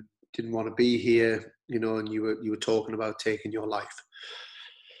like you didn't want to be here, you know, and you were talking about taking your life.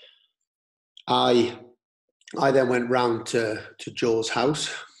 I then went round to Joe's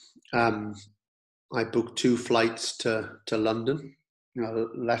house. I booked 2 flights to London. You know,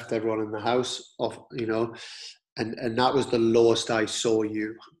 left everyone in the house off, you know, and that was the lowest I saw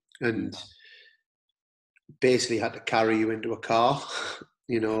you, and basically had to carry you into a car,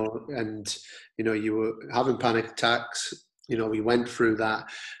 you know, and, you know, you were having panic attacks. You know, we went through that.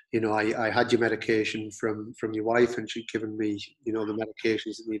 You know, I had your medication from your wife, and she'd given me, you know, the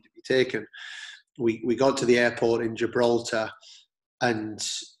medications that needed to be taken. We got to the airport in Gibraltar, and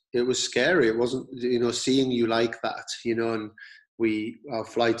it was scary. It wasn't, you know, seeing you like that, you know, and our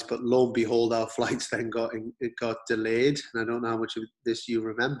flights, but lo and behold, our flights then got delayed. And I don't know how much of this you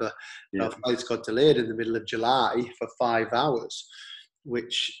remember. Yeah. Our flights got delayed in the middle of July for 5 hours,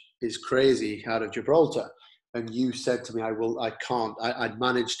 which is crazy, out of Gibraltar. And you said to me, I'd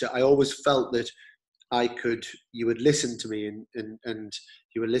managed to, I always felt that you would listen to me, and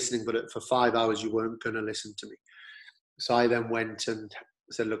you were listening, but for 5 hours, you weren't going to listen to me. So I then went and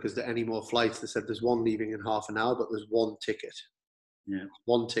said, look, is there any more flights? They said, there's one leaving in half an hour, but there's 1 ticket. Yeah.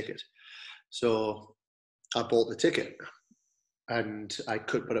 1 ticket. So I bought the ticket, and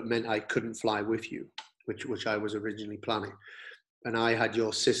but it meant I couldn't fly with you, which I was originally planning. And I had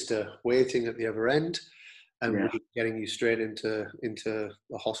your sister waiting at the other end, and we were getting you straight into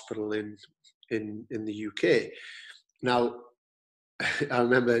the hospital in the UK. Now, I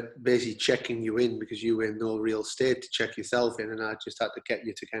remember basically checking you in, because you were in no real state to check yourself in, and I just had to get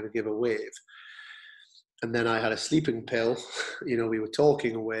you to kind of give a wave. And then I had a sleeping pill. You know, we were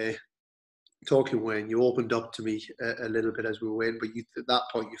talking away, and you opened up to me a little bit as we were waiting, but at that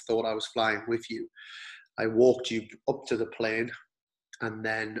point you thought I was flying with you. I walked you up to the plane, and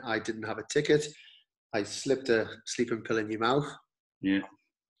then I didn't have a ticket. I slipped a sleeping pill in your mouth,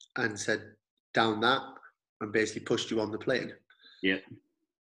 and said, down that, and basically pushed you on the plane. Yeah.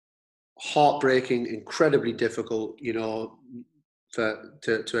 Heartbreaking, incredibly difficult, you know,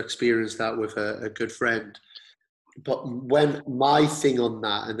 to experience that with a good friend. But when my thing on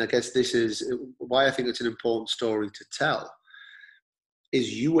that, and I guess this is why I think it's an important story to tell,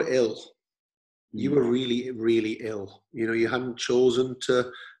 is you were ill. You were really, really ill. You know, you hadn't chosen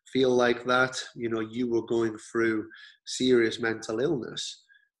to feel like that. You know, you were going through serious mental illness.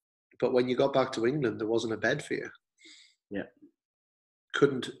 But when you got back to England, there wasn't a bed for you. Yeah.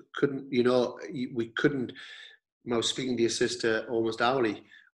 Couldn't, you know, we couldn't, I was speaking to your sister almost hourly,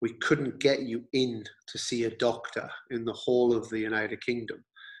 we couldn't get you in to see a doctor in the whole of the United Kingdom,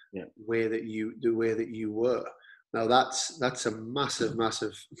 the way that you were. Now that's a massive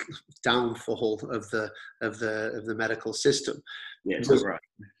downfall of the medical system. Yeah, that's right.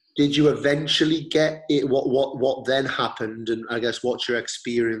 Did you eventually get it? What then happened? And I guess what's your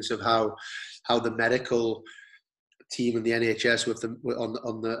experience of how the medical team and the NHS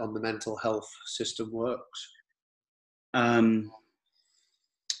on the mental health system works? Yeah,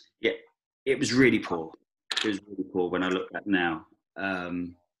 it was really poor. It was really poor when I look back now.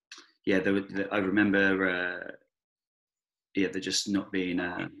 Yeah, I remember. Yeah, they're just not being.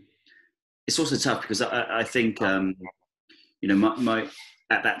 It's also tough because I think you know, my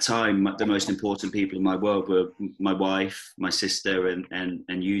at that time, the most important people in my world were my wife, my sister, and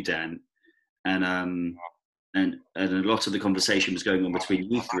you, Dan. And a lot of the conversation was going on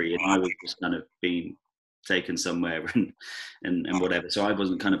between you three, and I was just kind of being taken somewhere and whatever. So I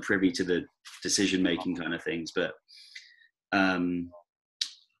wasn't kind of privy to the decision making kind of things. But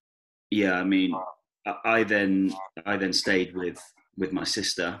yeah, I mean, I then stayed with my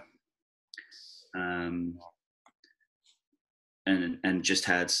sister, and just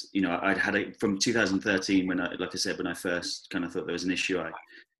had, you know, I'd had it from 2013 when I, like I said, when I first kind of thought there was an issue. I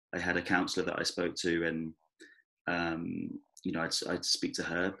had a counsellor that I spoke to, and you know, I'd speak to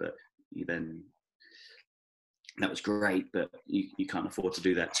her, but then that was great, but you can't afford to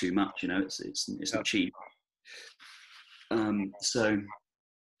do that too much, you know. It's not cheap. So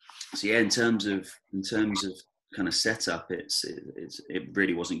yeah, in terms of kind of setup, it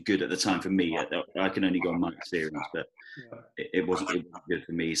really wasn't good at the time for me. I can only go on my experience, but it wasn't good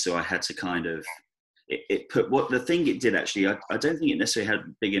for me. So I had to kind of it put what the thing it did actually. I don't think it necessarily had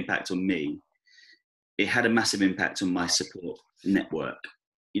a big impact on me. It had a massive impact on my support network.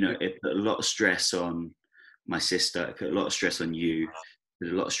 You know, it put a lot of stress on my sister. It put a lot of stress on you. It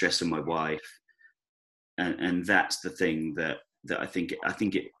put a lot of stress on my wife, and that's the thing that I think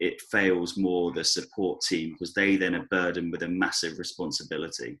it fails more the support team, because they then are burdened with a massive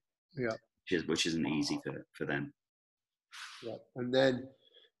responsibility. Yeah, which isn't easy for them. Yeah, and then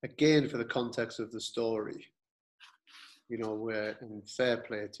again, for the context of the story, you know, where, and fair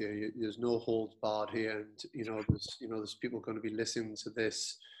play to you, there's no holds barred here, and there's people going to be listening to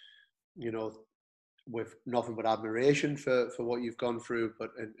this, you know, with nothing but admiration for what you've gone through,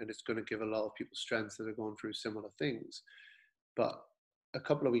 but and it's going to give a lot of people strength that are going through similar things. But a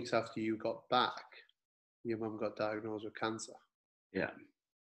couple of weeks after you got back, your mum got diagnosed with cancer. Yeah.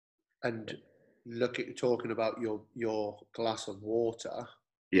 And talking about your glass of water.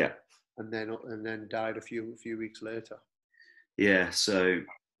 Yeah. And then died a few weeks later. Yeah. So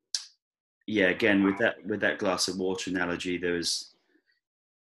yeah, again with that glass of water analogy, there was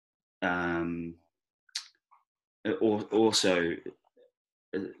also,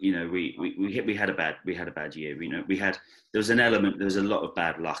 you know, we had a bad year. You know, there was a lot of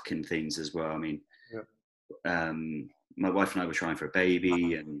bad luck in things as well. I mean, my wife and I were trying for a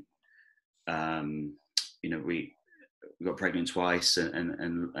baby, and you know, we got pregnant twice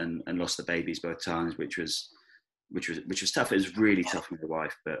and lost the babies both times, which was tough. It was really tough for my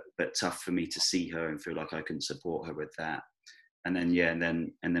wife, but tough for me to see her and feel like I couldn't support her with that. And then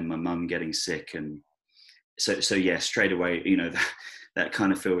and then my mum getting sick, and so yeah, straight away, you know, that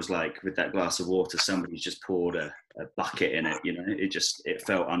kind of feels like with that glass of water, somebody's just poured a bucket in it. You know, it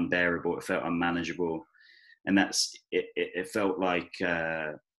felt unbearable, it felt unmanageable, and it felt like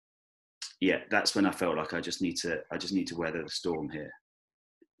that's when I felt like I just need to weather the storm here.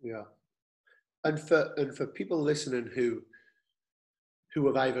 Yeah. And for people listening who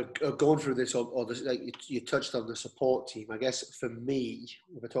have either gone through this or this, like you touched on the support team, I guess for me,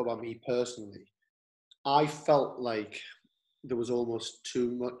 if I talk about me personally, I felt like there was almost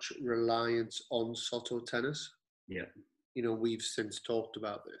too much reliance on SotoTennis. Yeah. You know, we've since talked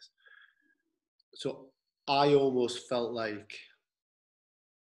about this. So I almost felt like,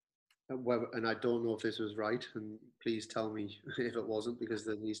 and I don't know if this was right, and please tell me if it wasn't, because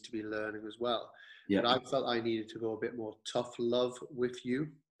there needs to be learning as well. Yeah. But I felt I needed to go a bit more tough love with you.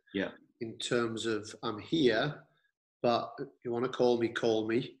 Yeah. In terms of, I'm here, but if you want to call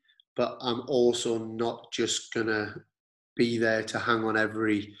me, but I'm also not just gonna be there to hang on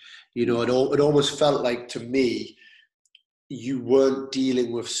every, you know, it almost felt like to me, you weren't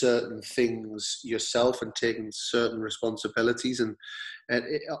dealing with certain things yourself and taking certain responsibilities and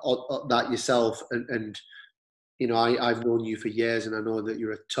that yourself. And you know, I've known you for years, and I know that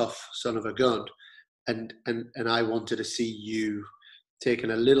you're a tough son of a gun. And I wanted to see you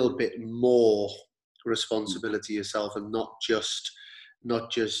taking a little bit more responsibility yourself, and not just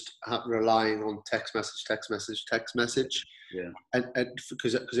relying on text message. Yeah. And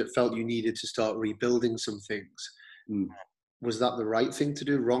because it felt you needed to start rebuilding some things. Was that the right thing to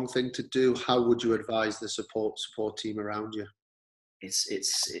do, wrong thing to do? How would you advise the support team around you? It's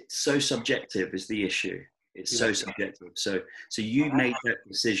so subjective is the issue. It's so subjective. So you made that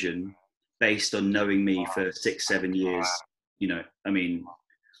decision based on knowing me for 6-7 years. You know, I mean,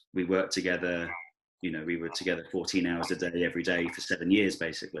 we worked together, you know, we were together 14 hours a day, every day for 7 years,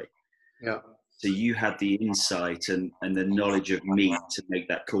 basically. Yeah. So you had the insight and the knowledge of me to make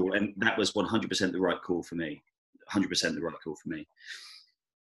that call. And that was 100% the right call for me. 100% the right call for me.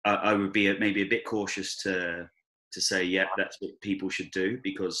 I would be maybe a bit cautious to say, yeah, that's what people should do,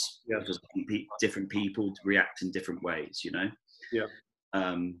 because different people react in different ways, you know? Yeah.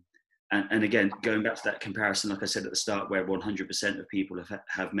 And again, going back to that comparison, like I said at the start, where 100% of people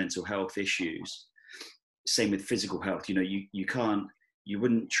have mental health issues. Same with physical health. You know, you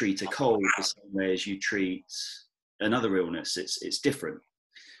wouldn't treat a cold the same way as you treat another illness. It's different,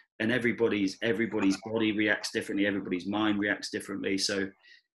 and everybody's body reacts differently. Everybody's mind reacts differently. So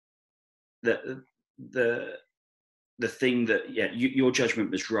the thing that, yeah, your judgment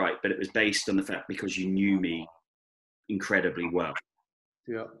was right, but it was based on the fact because you knew me incredibly well.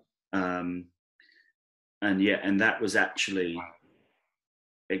 Yeah. And that was actually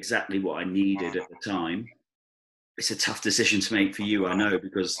exactly what I needed at the time. It's a tough decision to make for you, I know,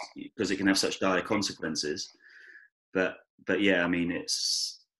 because it can have such dire consequences. But yeah, I mean,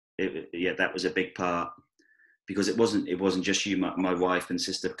 that was a big part, because it wasn't just you, my wife and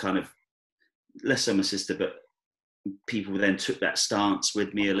sister, kind of less so my sister, but people then took that stance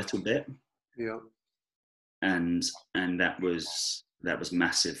with me a little bit. Yeah. And that was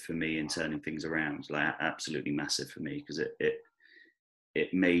massive for me in turning things around, like absolutely massive for me, because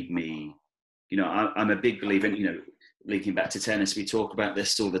it made me, you know, I'm a big believer in, you know, linking back to tennis, we talk about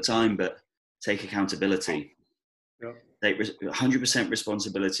this all the time, but take accountability. Yeah. Take 100%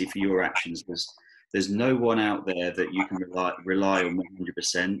 responsibility for your actions. There's no one out there that you can rely on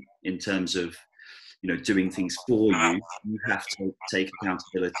 100% in terms of, you know, doing things for you. You have to take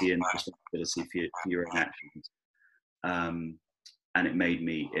accountability and responsibility for your own actions. And it made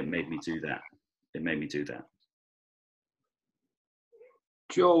me do that. It made me do that.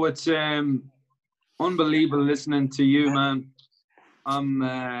 Joe, it's unbelievable listening to you, man.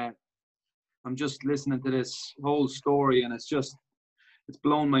 I'm just listening to this whole story, and it's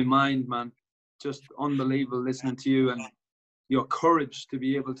blown my mind, man. Just unbelievable listening to you, and your courage to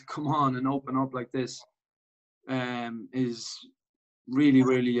be able to come on and open up like this is really,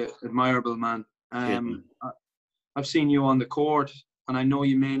 really admirable, man. I've seen you on the court, and I know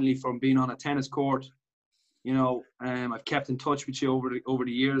you mainly from being on a tennis court. You know, I've kept in touch with you over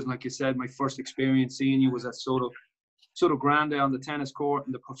the years. And like you said, my first experience seeing you was at Soto Grande on the tennis court,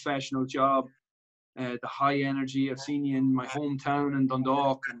 and the professional job, the high energy. I've seen you in my hometown in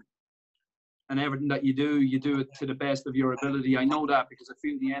Dundalk, and everything that you do it to the best of your ability. I know that because I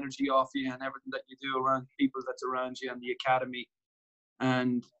feel the energy off you and everything that you do around people that's around you and the academy.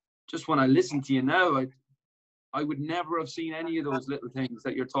 And just when I listen to you now, I would never have seen any of those little things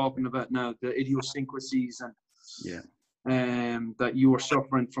that you're talking about now, the idiosyncrasies and that you were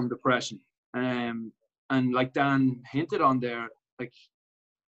suffering from depression. And like Dan hinted on there, like,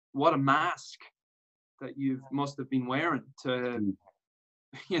 what a mask that you must have been wearing to,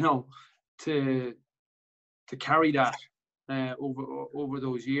 you know, to carry that over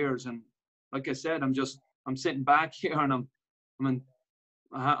those years. And like I said, I'm sitting back here, and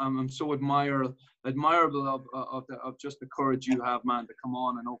I'm so admirable of just the courage you have, man, to come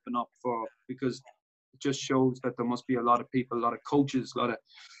on and open up because it just shows that there must be a lot of people, a lot of coaches, a lot of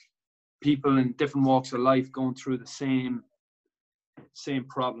people in different walks of life going through the same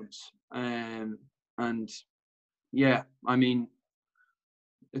problems. And yeah, I mean,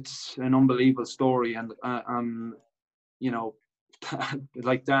 it's an unbelievable story, and you know,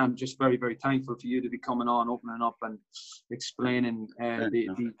 like Dan, just very, very thankful for you to be coming on, opening up and explaining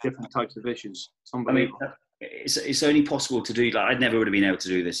the different types of issues. It's unbelievable. I mean, it's only possible to do, like, I never would have been able to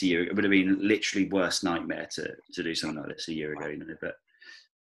do this a year. It would have been literally worst nightmare to do something like this a year ago, you know.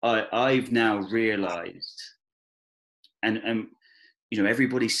 But I've now realised, and you know,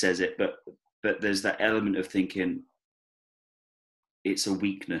 everybody says it, but there's that element of thinking it's a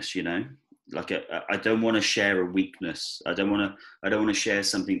weakness, you know. Like I don't want to share a weakness. I don't want to share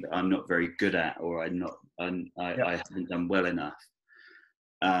something that I'm not very good at, or I haven't done well enough.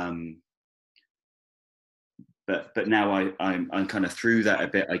 But now I'm kind of through that a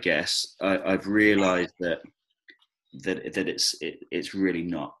bit, I guess. I've realised that it's really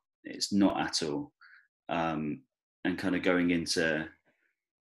not. It's not at all. And kind of going into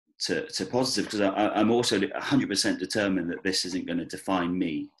to positive, because I'm also 100% determined that this isn't going to define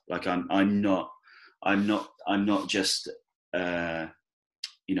me. Like I'm not just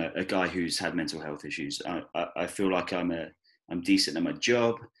you know, a guy who's had mental health issues. I feel like I'm decent at my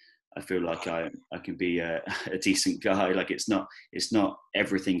job. I feel like I can be a decent guy. Like it's not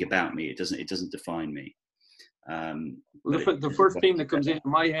everything about me. It doesn't define me. Well, the first thing that comes into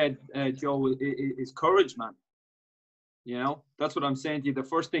my head, Joe, is courage, man. You know, that's what I'm saying to you. The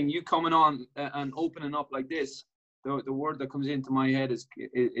first thing, you coming on and opening up like this, the word that comes into my head is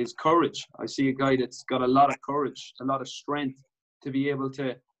courage. I see a guy that's got a lot of courage, a lot of strength to be able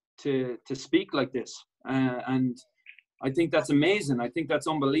to speak like this, and I think that's amazing. I think that's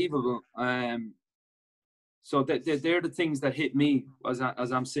unbelievable. So they're the things that hit me as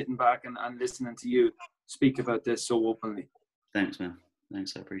I'm sitting back and listening to you speak about this so openly. Thanks, man.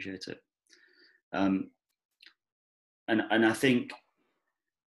 Thanks, I appreciate it. And I think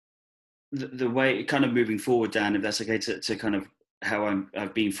the way, kind of moving forward, Dan, if that's okay, to kind of how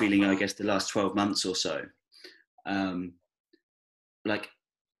I've been feeling, I guess, the last 12 months or so. Like,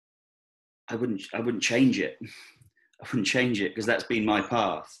 I wouldn't change it. I wouldn't change it, because that's been my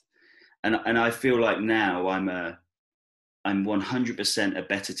path. And I feel like now I'm 100% a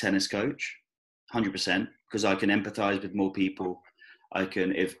better tennis coach, 100%, because I can empathize with more people. I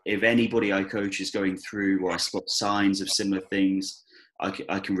can, if anybody I coach is going through, or I spot signs of similar things,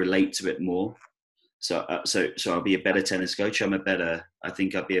 I can relate to it more. So I'll be a better tennis coach. I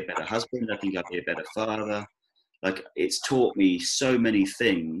think I'll be a better husband. I think I'll be a better father. Like, it's taught me so many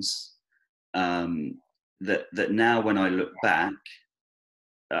things that now when I look back,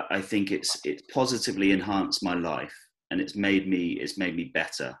 I think it's positively enhanced my life, and it's made me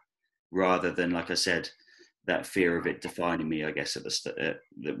better, rather than, like I said, that fear of it defining me, I guess, at the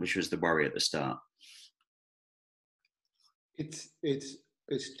which was the worry at the start. It's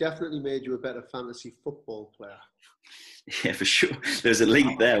definitely made you a better fantasy football player. Yeah, for sure. There's a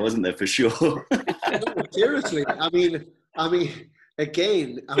link there, wasn't there? For sure. No, seriously, I mean,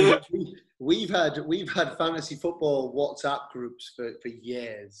 again, we've had fantasy football WhatsApp groups for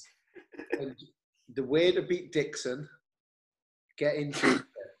years, and the way to beat Dixon, get into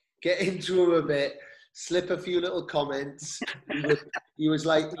him a bit, slip a few little comments. He was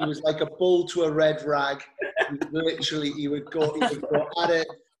like a bull to a red rag. He would go at it.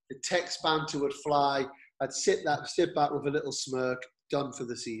 The text banter would fly. I'd sit back with a little smirk. Done for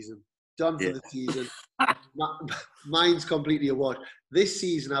the season. For the season. Mine's completely a wash. This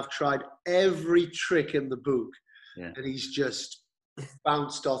season, I've tried every trick in the book, and he's just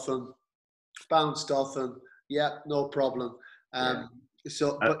bounced off them. Yeah, no problem.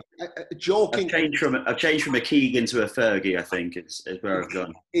 So, but joking. I've changed from a Keegan to a Fergie, I think, is where I've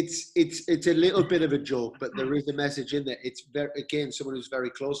gone. It's a little bit of a joke, but there is a message in there. It's very, again, someone who's very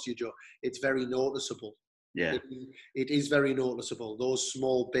close to you, Joe. It's very noticeable. Yeah, it is very noticeable. Those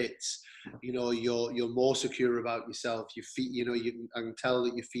small bits, you're more secure about yourself. You feel, I can tell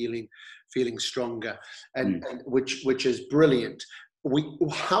that you're feeling stronger, and which is brilliant.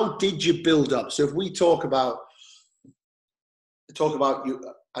 How did you build up? So if we talk about you,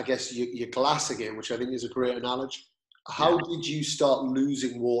 I guess your glass again, which I think is a great analogy. How did you start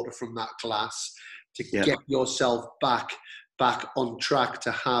losing water from that glass to get yourself back on track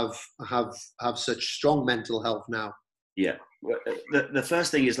to have such strong mental health now? Yeah. The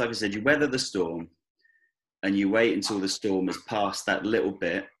first thing is, like I said, you weather the storm, and you wait until the storm has passed that little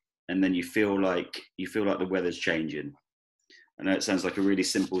bit, and then you feel like the weather's changing. I know it sounds like a really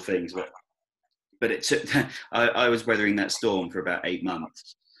simple thing, but it took. I was weathering that storm for about 8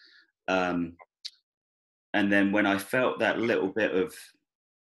 months, and then when I felt that little bit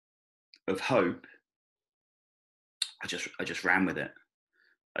of hope, I just ran with it.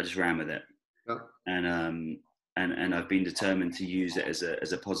 Yeah. And I've been determined to use it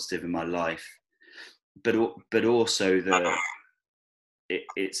as a positive in my life, but also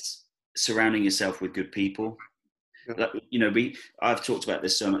it's surrounding yourself with good people. Yeah. Like, I've talked about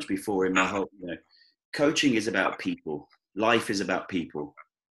this so much before in my whole, coaching is about people. Life is about people.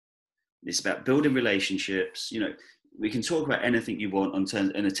 It's about building relationships. We can talk about anything you want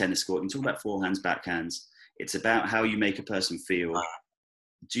in a tennis court. You can talk about forehands, backhands. It's about how you make a person feel.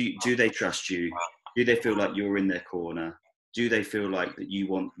 Do they trust you? Do they feel like you're in their corner? Do they feel like that you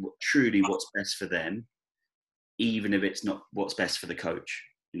want truly what's best for them, even if it's not what's best for the coach?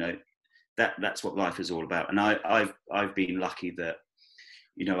 That's what life is all about. And I've been lucky that,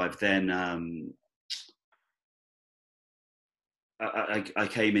 I've then I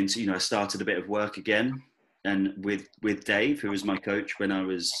came into, I started a bit of work again, and with Dave, who was my coach when I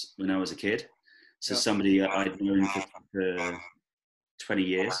was a kid. So somebody I'd known for 20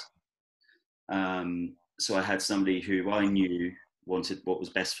 years. So I had somebody who I knew wanted what was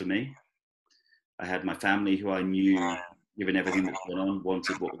best for me. I had my family who I knew, given everything that's going on,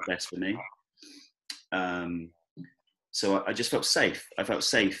 wanted what was best for me. So I just felt safe. I felt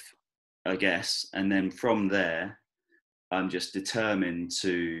safe, I guess. And then from there, I'm just determined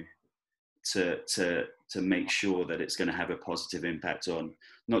to make sure that it's going to have a positive impact on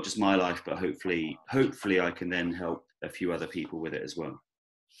not just my life, but hopefully I can then help a few other people with it as well.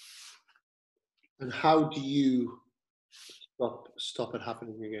 And how do you stop it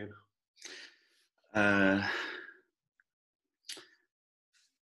happening again?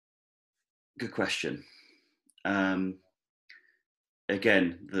 Good question.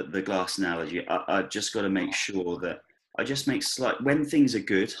 again, the glass analogy, I've just got to make sure that I just make when things are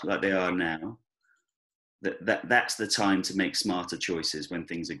good, like they are now, that's the time to make smarter choices when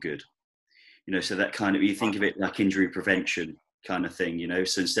things are good. So that kind of, you think of it like injury prevention kind of thing,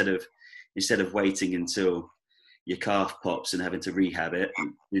 so instead of waiting until your calf pops and having to rehab it,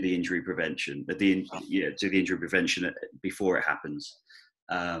 do the injury prevention, do the injury prevention before it happens.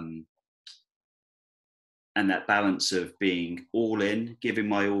 And that balance of being all in, giving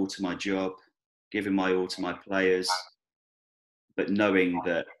my all to my job, giving my all to my players, but knowing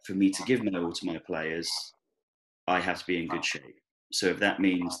that for me to give my all to my players, I have to be in good shape. So if that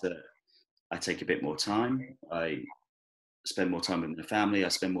means that I take a bit more time, I spend more time with my family, I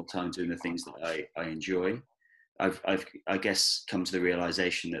spend more time doing the things that I enjoy, I've I guess come to the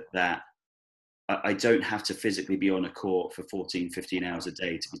realization that I don't have to physically be on a court for 14, 15 hours a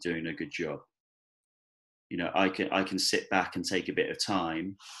day to be doing a good job. I can sit back and take a bit of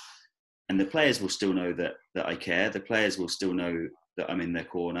time, and the players will still know that I care. The players will still know that I'm in their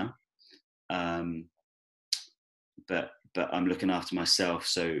corner. But I'm looking after myself.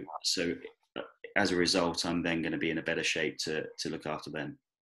 So as a result, I'm then going to be in a better shape to look after them.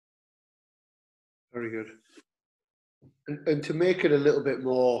 Very good. And to make it a little bit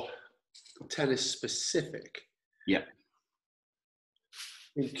more tennis specific. Yeah.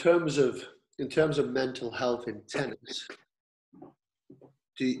 In terms of mental health in tennis,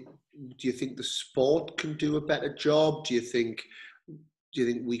 do you think the sport can do a better job? Do you think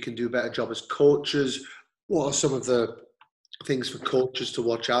we can do a better job as coaches? What are some of the things for coaches to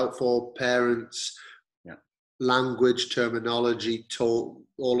watch out for? Parents, language, terminology,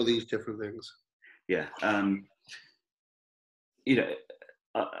 all of these different things. Yeah.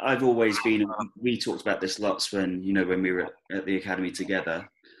 I've always been, we talked about this lots when we were at the academy together.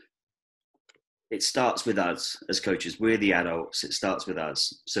 It starts with us as coaches. We're the adults. It starts with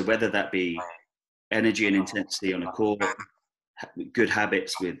us. So whether that be energy and intensity on a court, good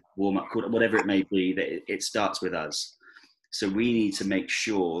habits with warm-up, whatever it may be, that it starts with us. So we need to make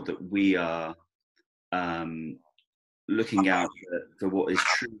sure that we are looking out for what is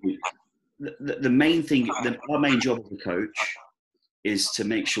true. The main thing, our main job as a coach is to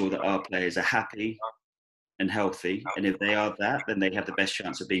make sure that our players are happy and healthy. And if they are that, then they have the best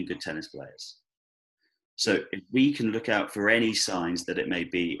chance of being good tennis players. So if we can look out for any signs that it may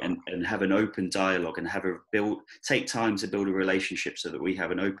be and have an open dialogue and take time to build a relationship so that we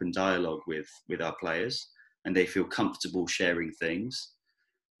have an open dialogue with our players and they feel comfortable sharing things,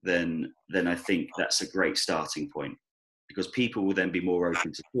 then I think that's a great starting point, because people will then be more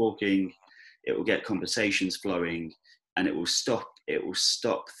open to talking. It will get conversations flowing, and it will stop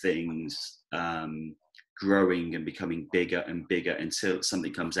things growing and becoming bigger and bigger until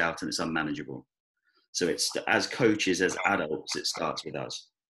something comes out and it's unmanageable. So it's, as coaches, as adults, it starts with us.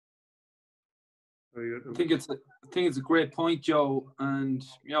 I think it's a great point, Joe. And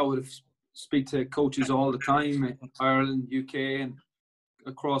I speak to coaches all the time in Ireland, UK, and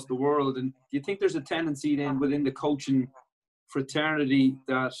across the world. And do you think there's a tendency then within the coaching fraternity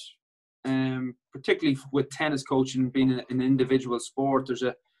that, particularly with tennis coaching being an individual sport,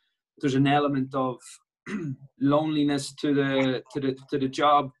 there's an element of loneliness to the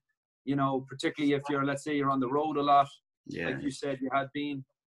job, particularly if let's say you're on the road a lot, like you said you had been,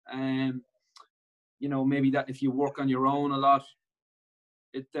 maybe that if you work on your own a lot,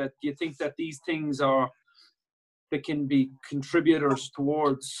 do you think that these things that can be contributors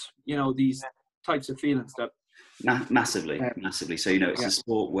towards these types of feelings? That massively. So it's a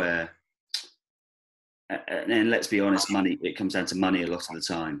sport where, and let's be honest, money, it comes down to money a lot of the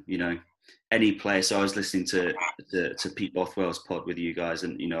time. Any player. So I was listening to Pete Bothwell's pod with you guys,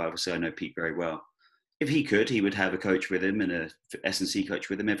 and obviously I know Pete very well. If he could, he would have a coach with him and a S&C coach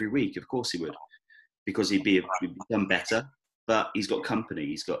with him every week. Of course he would, because he'd become better. But he's got company.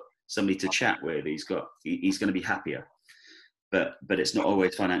 He's got somebody to chat with. He's going to be happier. But it's not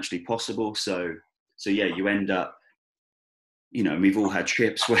always financially possible. So you end up, and we've all had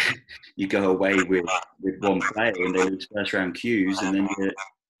trips where you go away with one player and they lose first round cues, and then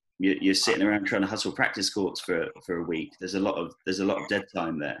you're sitting around trying to hustle practice courts for a week. There's a lot of dead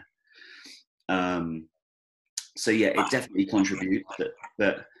time there. It definitely contributes.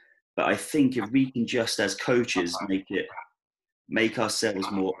 But I think if we can just, as coaches, make ourselves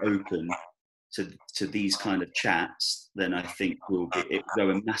more open to these kind of chats, then I think it will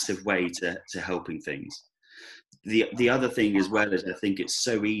go a massive way to helping things. The other thing as well is I think it's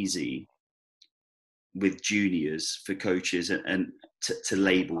so easy with juniors for coaches and to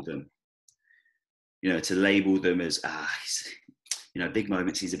label them, to label them as big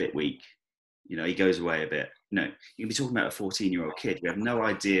moments he's a bit weak, You know, he goes away a bit. No, you can be talking about a 14-year-old kid. We have no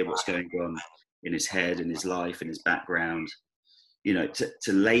idea what's going on in his head, in his life, in his background. You know,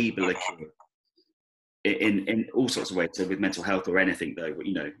 to label a kid in all sorts of ways. So with mental health or anything, though,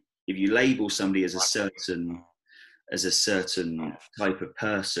 you know, if you label somebody as a certain type of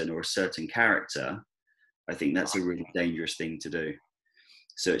person or a certain character, I think that's a really dangerous thing to do.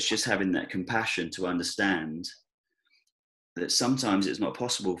 So it's just having that compassion to understand that sometimes it's not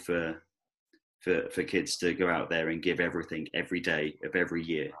possible for kids to go out there and give everything every day of every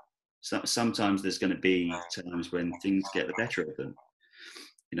year. So sometimes there's going to be times when things get the better of them,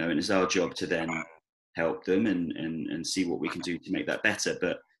 you know, and it's our job to then help them and see what we can do to make that better.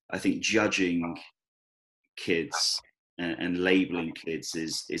 But I think judging kids and labeling kids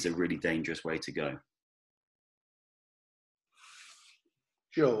is a really dangerous way to go.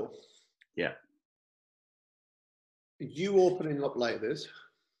 Joe. Yeah. You opening up like this,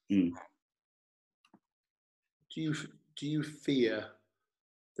 do you fear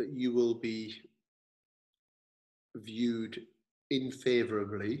that you will be viewed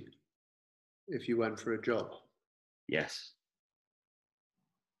unfavorably if you went for a job? Yes.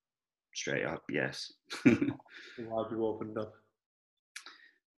 Straight up, yes. Why have you opened up?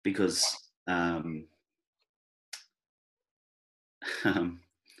 Because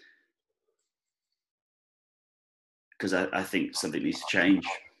because I think something needs to change.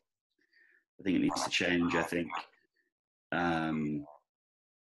 I think it needs to change. I think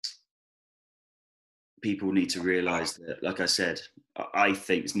people need to realise that, like I said, I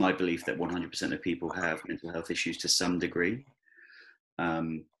think it's my belief that 100% of people have mental health issues to some degree.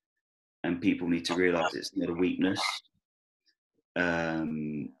 And people need to realise it's not a weakness.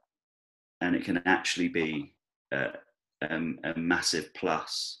 And it can actually be a massive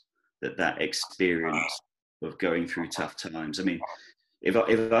plus, that experience of going through tough times. I mean, if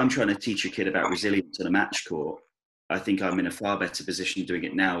I'm trying to teach a kid about resilience on a match court, I think I'm in a far better position doing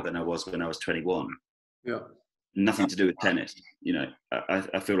it now than I was when I was 21. Yeah. Nothing to do with tennis. You know,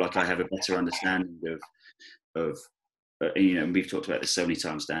 I feel like I have a better understanding of you know, and we've talked about this so many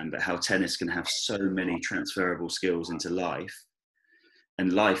times, Dan, but how tennis can have so many transferable skills into life,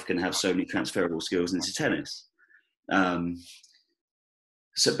 and life can have so many transferable skills into tennis. So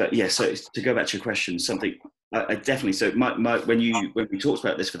to go back to your question, something I definitely, so when we talked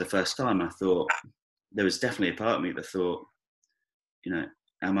about this for the first time, I thought there was definitely a part of me that thought, you know,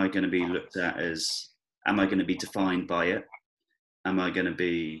 am I going to be looked at as, am I going to be defined by it? Am I going to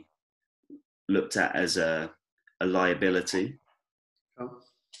be looked at as a liability? Oh.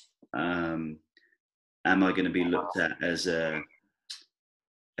 Am I going to be looked at as a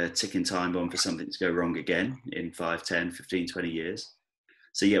ticking time bomb for something to go wrong again in 5, 10, 15, 20 years?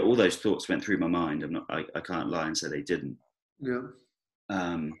 So yeah, all those thoughts went through my mind. I can't lie and say they didn't. Yeah.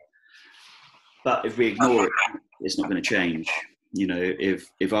 But if we ignore it, it's not going to change. You know,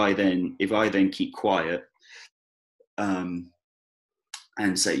 if I then keep quiet,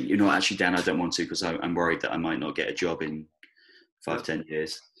 and say, you know, actually, Dan, I don't want to because I'm worried that I might not get a job in 5, 10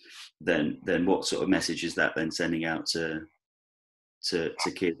 years. Then what sort of message is that then sending out to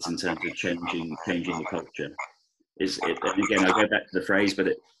kids in terms of changing the culture? And again, I go back to the phrase, but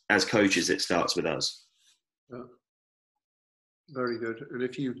as coaches, it starts with us. Yeah. Very good. And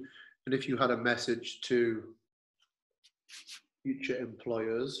if you had a message to future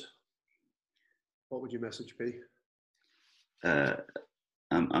employers, what would your message be?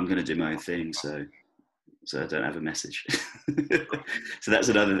 I'm going to do my own thing, so I don't have a message. So that's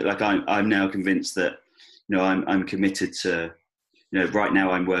another. Like I'm now convinced that, you know, I'm committed to, you know, right now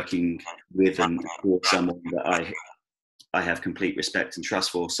I'm working with and for someone that I have complete respect and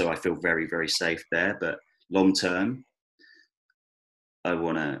trust for, so I feel very, very safe there. But long term, I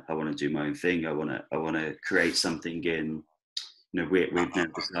wanna do my own thing. I wanna create something in, you know, we've now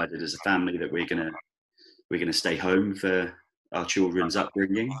decided as a family that we're gonna stay home for our children's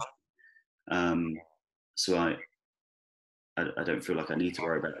upbringing. So I don't feel like I need to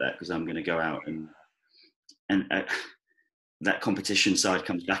worry about that, because I'm going to go out and that competition side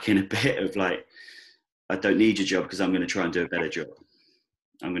comes back in a bit of like, I don't need your job because I'm going to try and do a better job.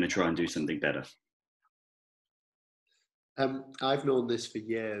 I'm going to try and do something better. I've known this for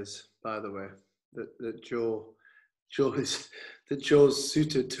years, by the way, that Joe's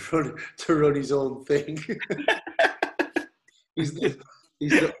suited to run his own thing. He's the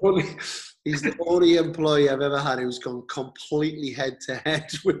only employee I've ever had who's gone completely head to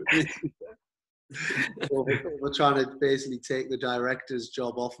head with me. We're trying to basically take the director's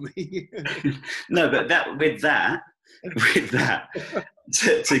job off me. No, but with that,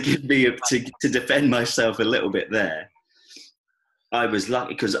 to give me to defend myself a little bit there. I was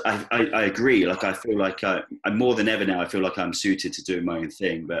lucky because I agree. Like I feel like I'm more than ever now. I feel like I'm suited to doing my own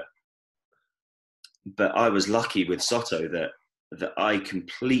thing. But I was lucky with Soto that I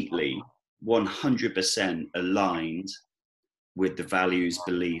completely 100% aligned with the values,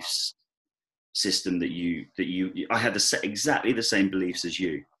 beliefs, system that you I had exactly the same beliefs as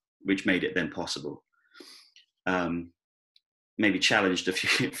you, which made it then possible. Maybe challenged a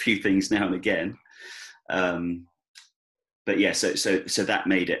few things now and again. But yeah, so that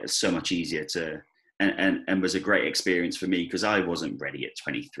made it so much easier to, and was a great experience for me because I wasn't ready at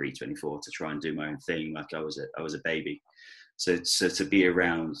 23, 24 to try and do my own thing. Like I was a baby. So to be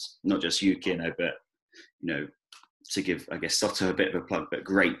around not just you, Kino, but to give, I guess, Soto a bit of a plug, but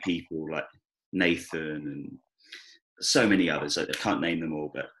great people like Nathan and so many others. I can't name them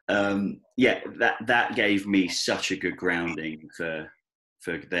all, but that gave me such a good grounding for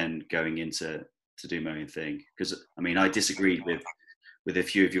then going into to do my own thing. Because I mean, I disagreed with a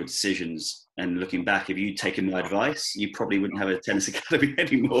few of your decisions, and looking back, if you'd taken my advice, you probably wouldn't have a tennis academy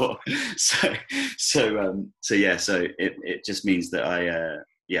anymore. So it just means that I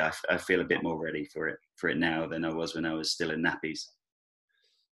feel a bit more ready for it now than I was when I was still in nappies.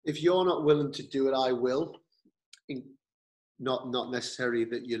 If you're not willing to do it, I will. Not necessarily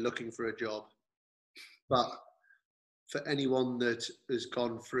that you're looking for a job, but for anyone that has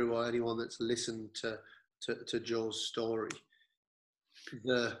gone through or anyone that's listened to Joe's story,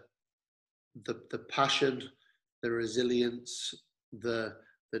 the passion, the resilience, the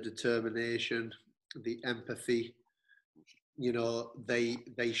determination, the empathy,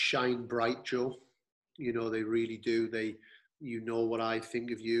 they shine bright, Joe. They really do. What I think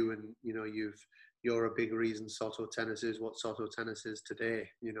of you, and you're a big reason Soto Tennis is what Soto Tennis is today.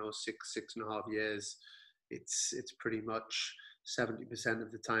 6.5 years. It's pretty much 70%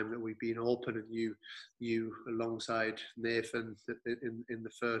 of the time that we've been open, and you alongside Nathan in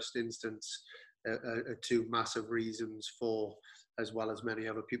the first instance are two massive reasons for, as well as many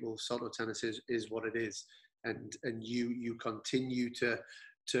other people, Soto Tennis is what it is, and you continue to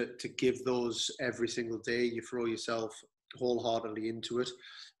give those every single day. You throw yourself wholeheartedly into it.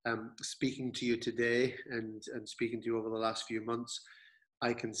 Speaking to you today and speaking to you over the last few months,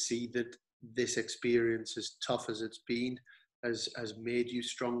 I can see that this experience, as tough as it's been, has made you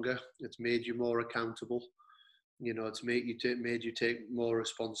stronger. It's made you more accountable. It's made you take more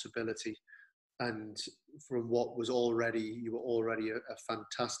responsibility. And from what was you were already a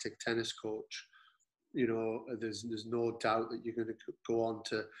fantastic tennis coach. There's no doubt that you're going to go on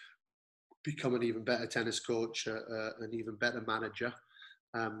to become an even better tennis coach, an even better manager,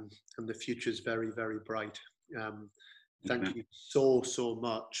 and the future is very, very bright. Thank you so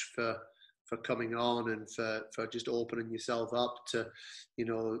much for coming on and for just opening yourself up to,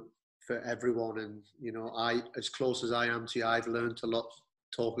 for everyone. And I, as close as I am to you, I've learned a lot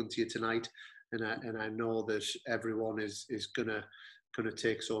talking to you tonight, and I know that everyone is gonna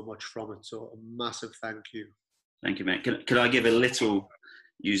take so much from it. So a massive thank you. Thank you, mate. Can I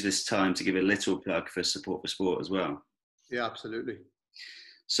use this time to give a little plug for Support for Sport as well? Yeah, absolutely.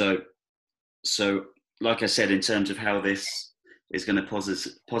 So like I said, in terms of how this is going to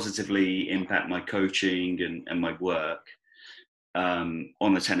positively impact my coaching and my work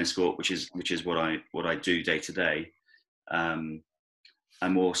on the tennis court, which is what I do day to day. I'm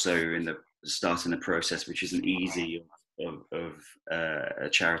also starting the process, which isn't easy, of a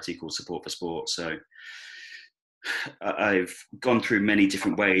charity called Support for Sport. So I've gone through many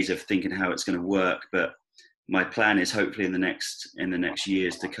different ways of thinking how it's going to work, but my plan is hopefully in the next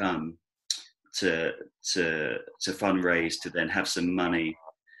years to come to fundraise, to then have some money,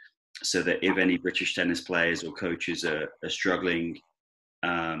 so that if any British tennis players or coaches are struggling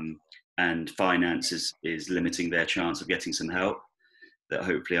and finance is limiting their chance of getting some help, that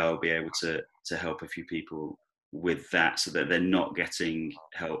hopefully I'll be able to help a few people with that, so that they're not getting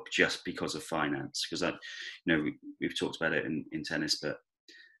help just because of finance. Because we've talked about it in tennis, but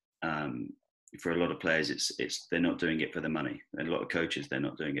for a lot of players, it's they're not doing it for the money, and a lot of coaches, they're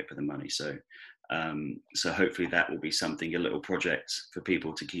not doing it for the money. So hopefully that will be something, a little project for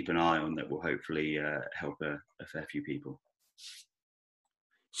people to keep an eye on, that will hopefully help a fair few people.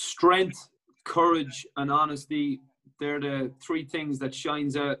 Strength, courage, and honesty. They're the three things that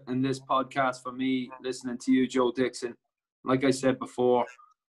shines out in this podcast for me, listening to you, Joe Dixon. Like I said before,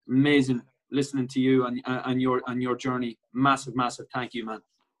 amazing listening to you and your journey. Massive thank you, man.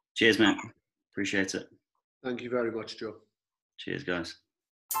 Cheers, man. Appreciate it. Thank you very much, Joe. Cheers, guys.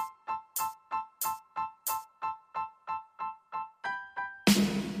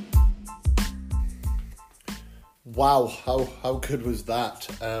 Wow, how good was that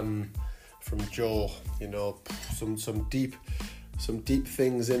from Joe? Some deep deep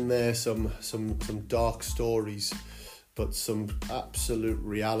things in there, some dark stories, but some absolute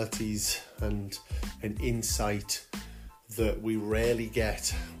realities and an insight that we rarely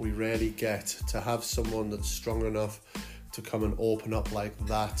get. We rarely get to have someone that's strong enough to come and open up like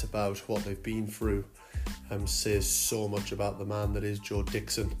that about what they've been through. Says so much about the man that is Joe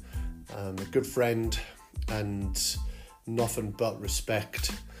Dixon. A good friend, and nothing but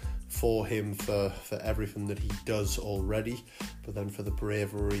respect for him for everything that he does already, but then for the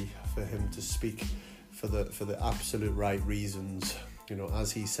bravery for him to speak for the absolute right reasons. You know,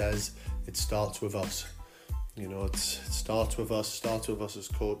 as he says, it starts with us. You know, it starts with us as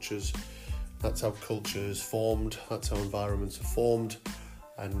coaches. That's how culture is formed, that's how environments are formed,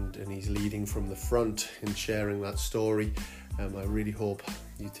 and he's leading from the front in sharing that story. I really hope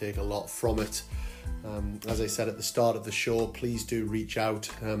you take a lot from it. As I said at the start of the show, please do reach out,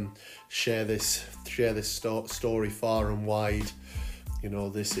 share this story far and wide. You know,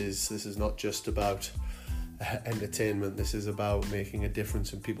 this is not just about entertainment. This is about making a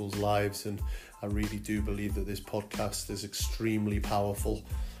difference in people's lives, and I really do believe that this podcast is extremely powerful,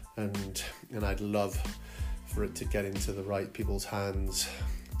 and I'd love for it to get into the right people's hands,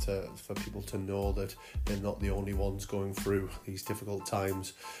 for people to know that they're not the only ones going through these difficult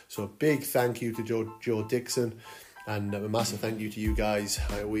times. So a big thank you to Joe Dixon, and a massive thank you to you guys.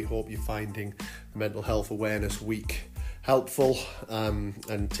 We hope you're finding the Mental Health Awareness Week helpful,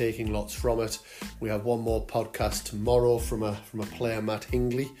 and taking lots from it. We have one more podcast tomorrow from a player, Matt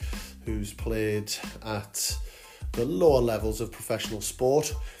Hingley, who's played at the lower levels of professional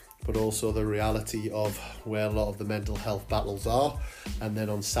sport, but also the reality of where a lot of the mental health battles are. And then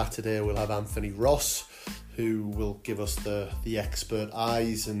on Saturday we'll have Anthony Ross, who will give us the expert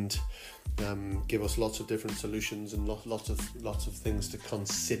eyes and give us lots of different solutions and lots of things to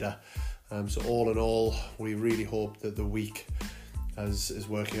consider. So all in all, we really hope that the week is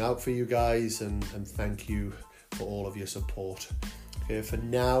working out for you guys, and thank you for all of your support. Okay, for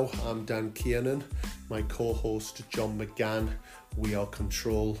now, I'm Dan Kiernan, my co-host John McGann. We are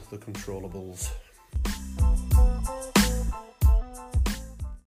Control the Controllables.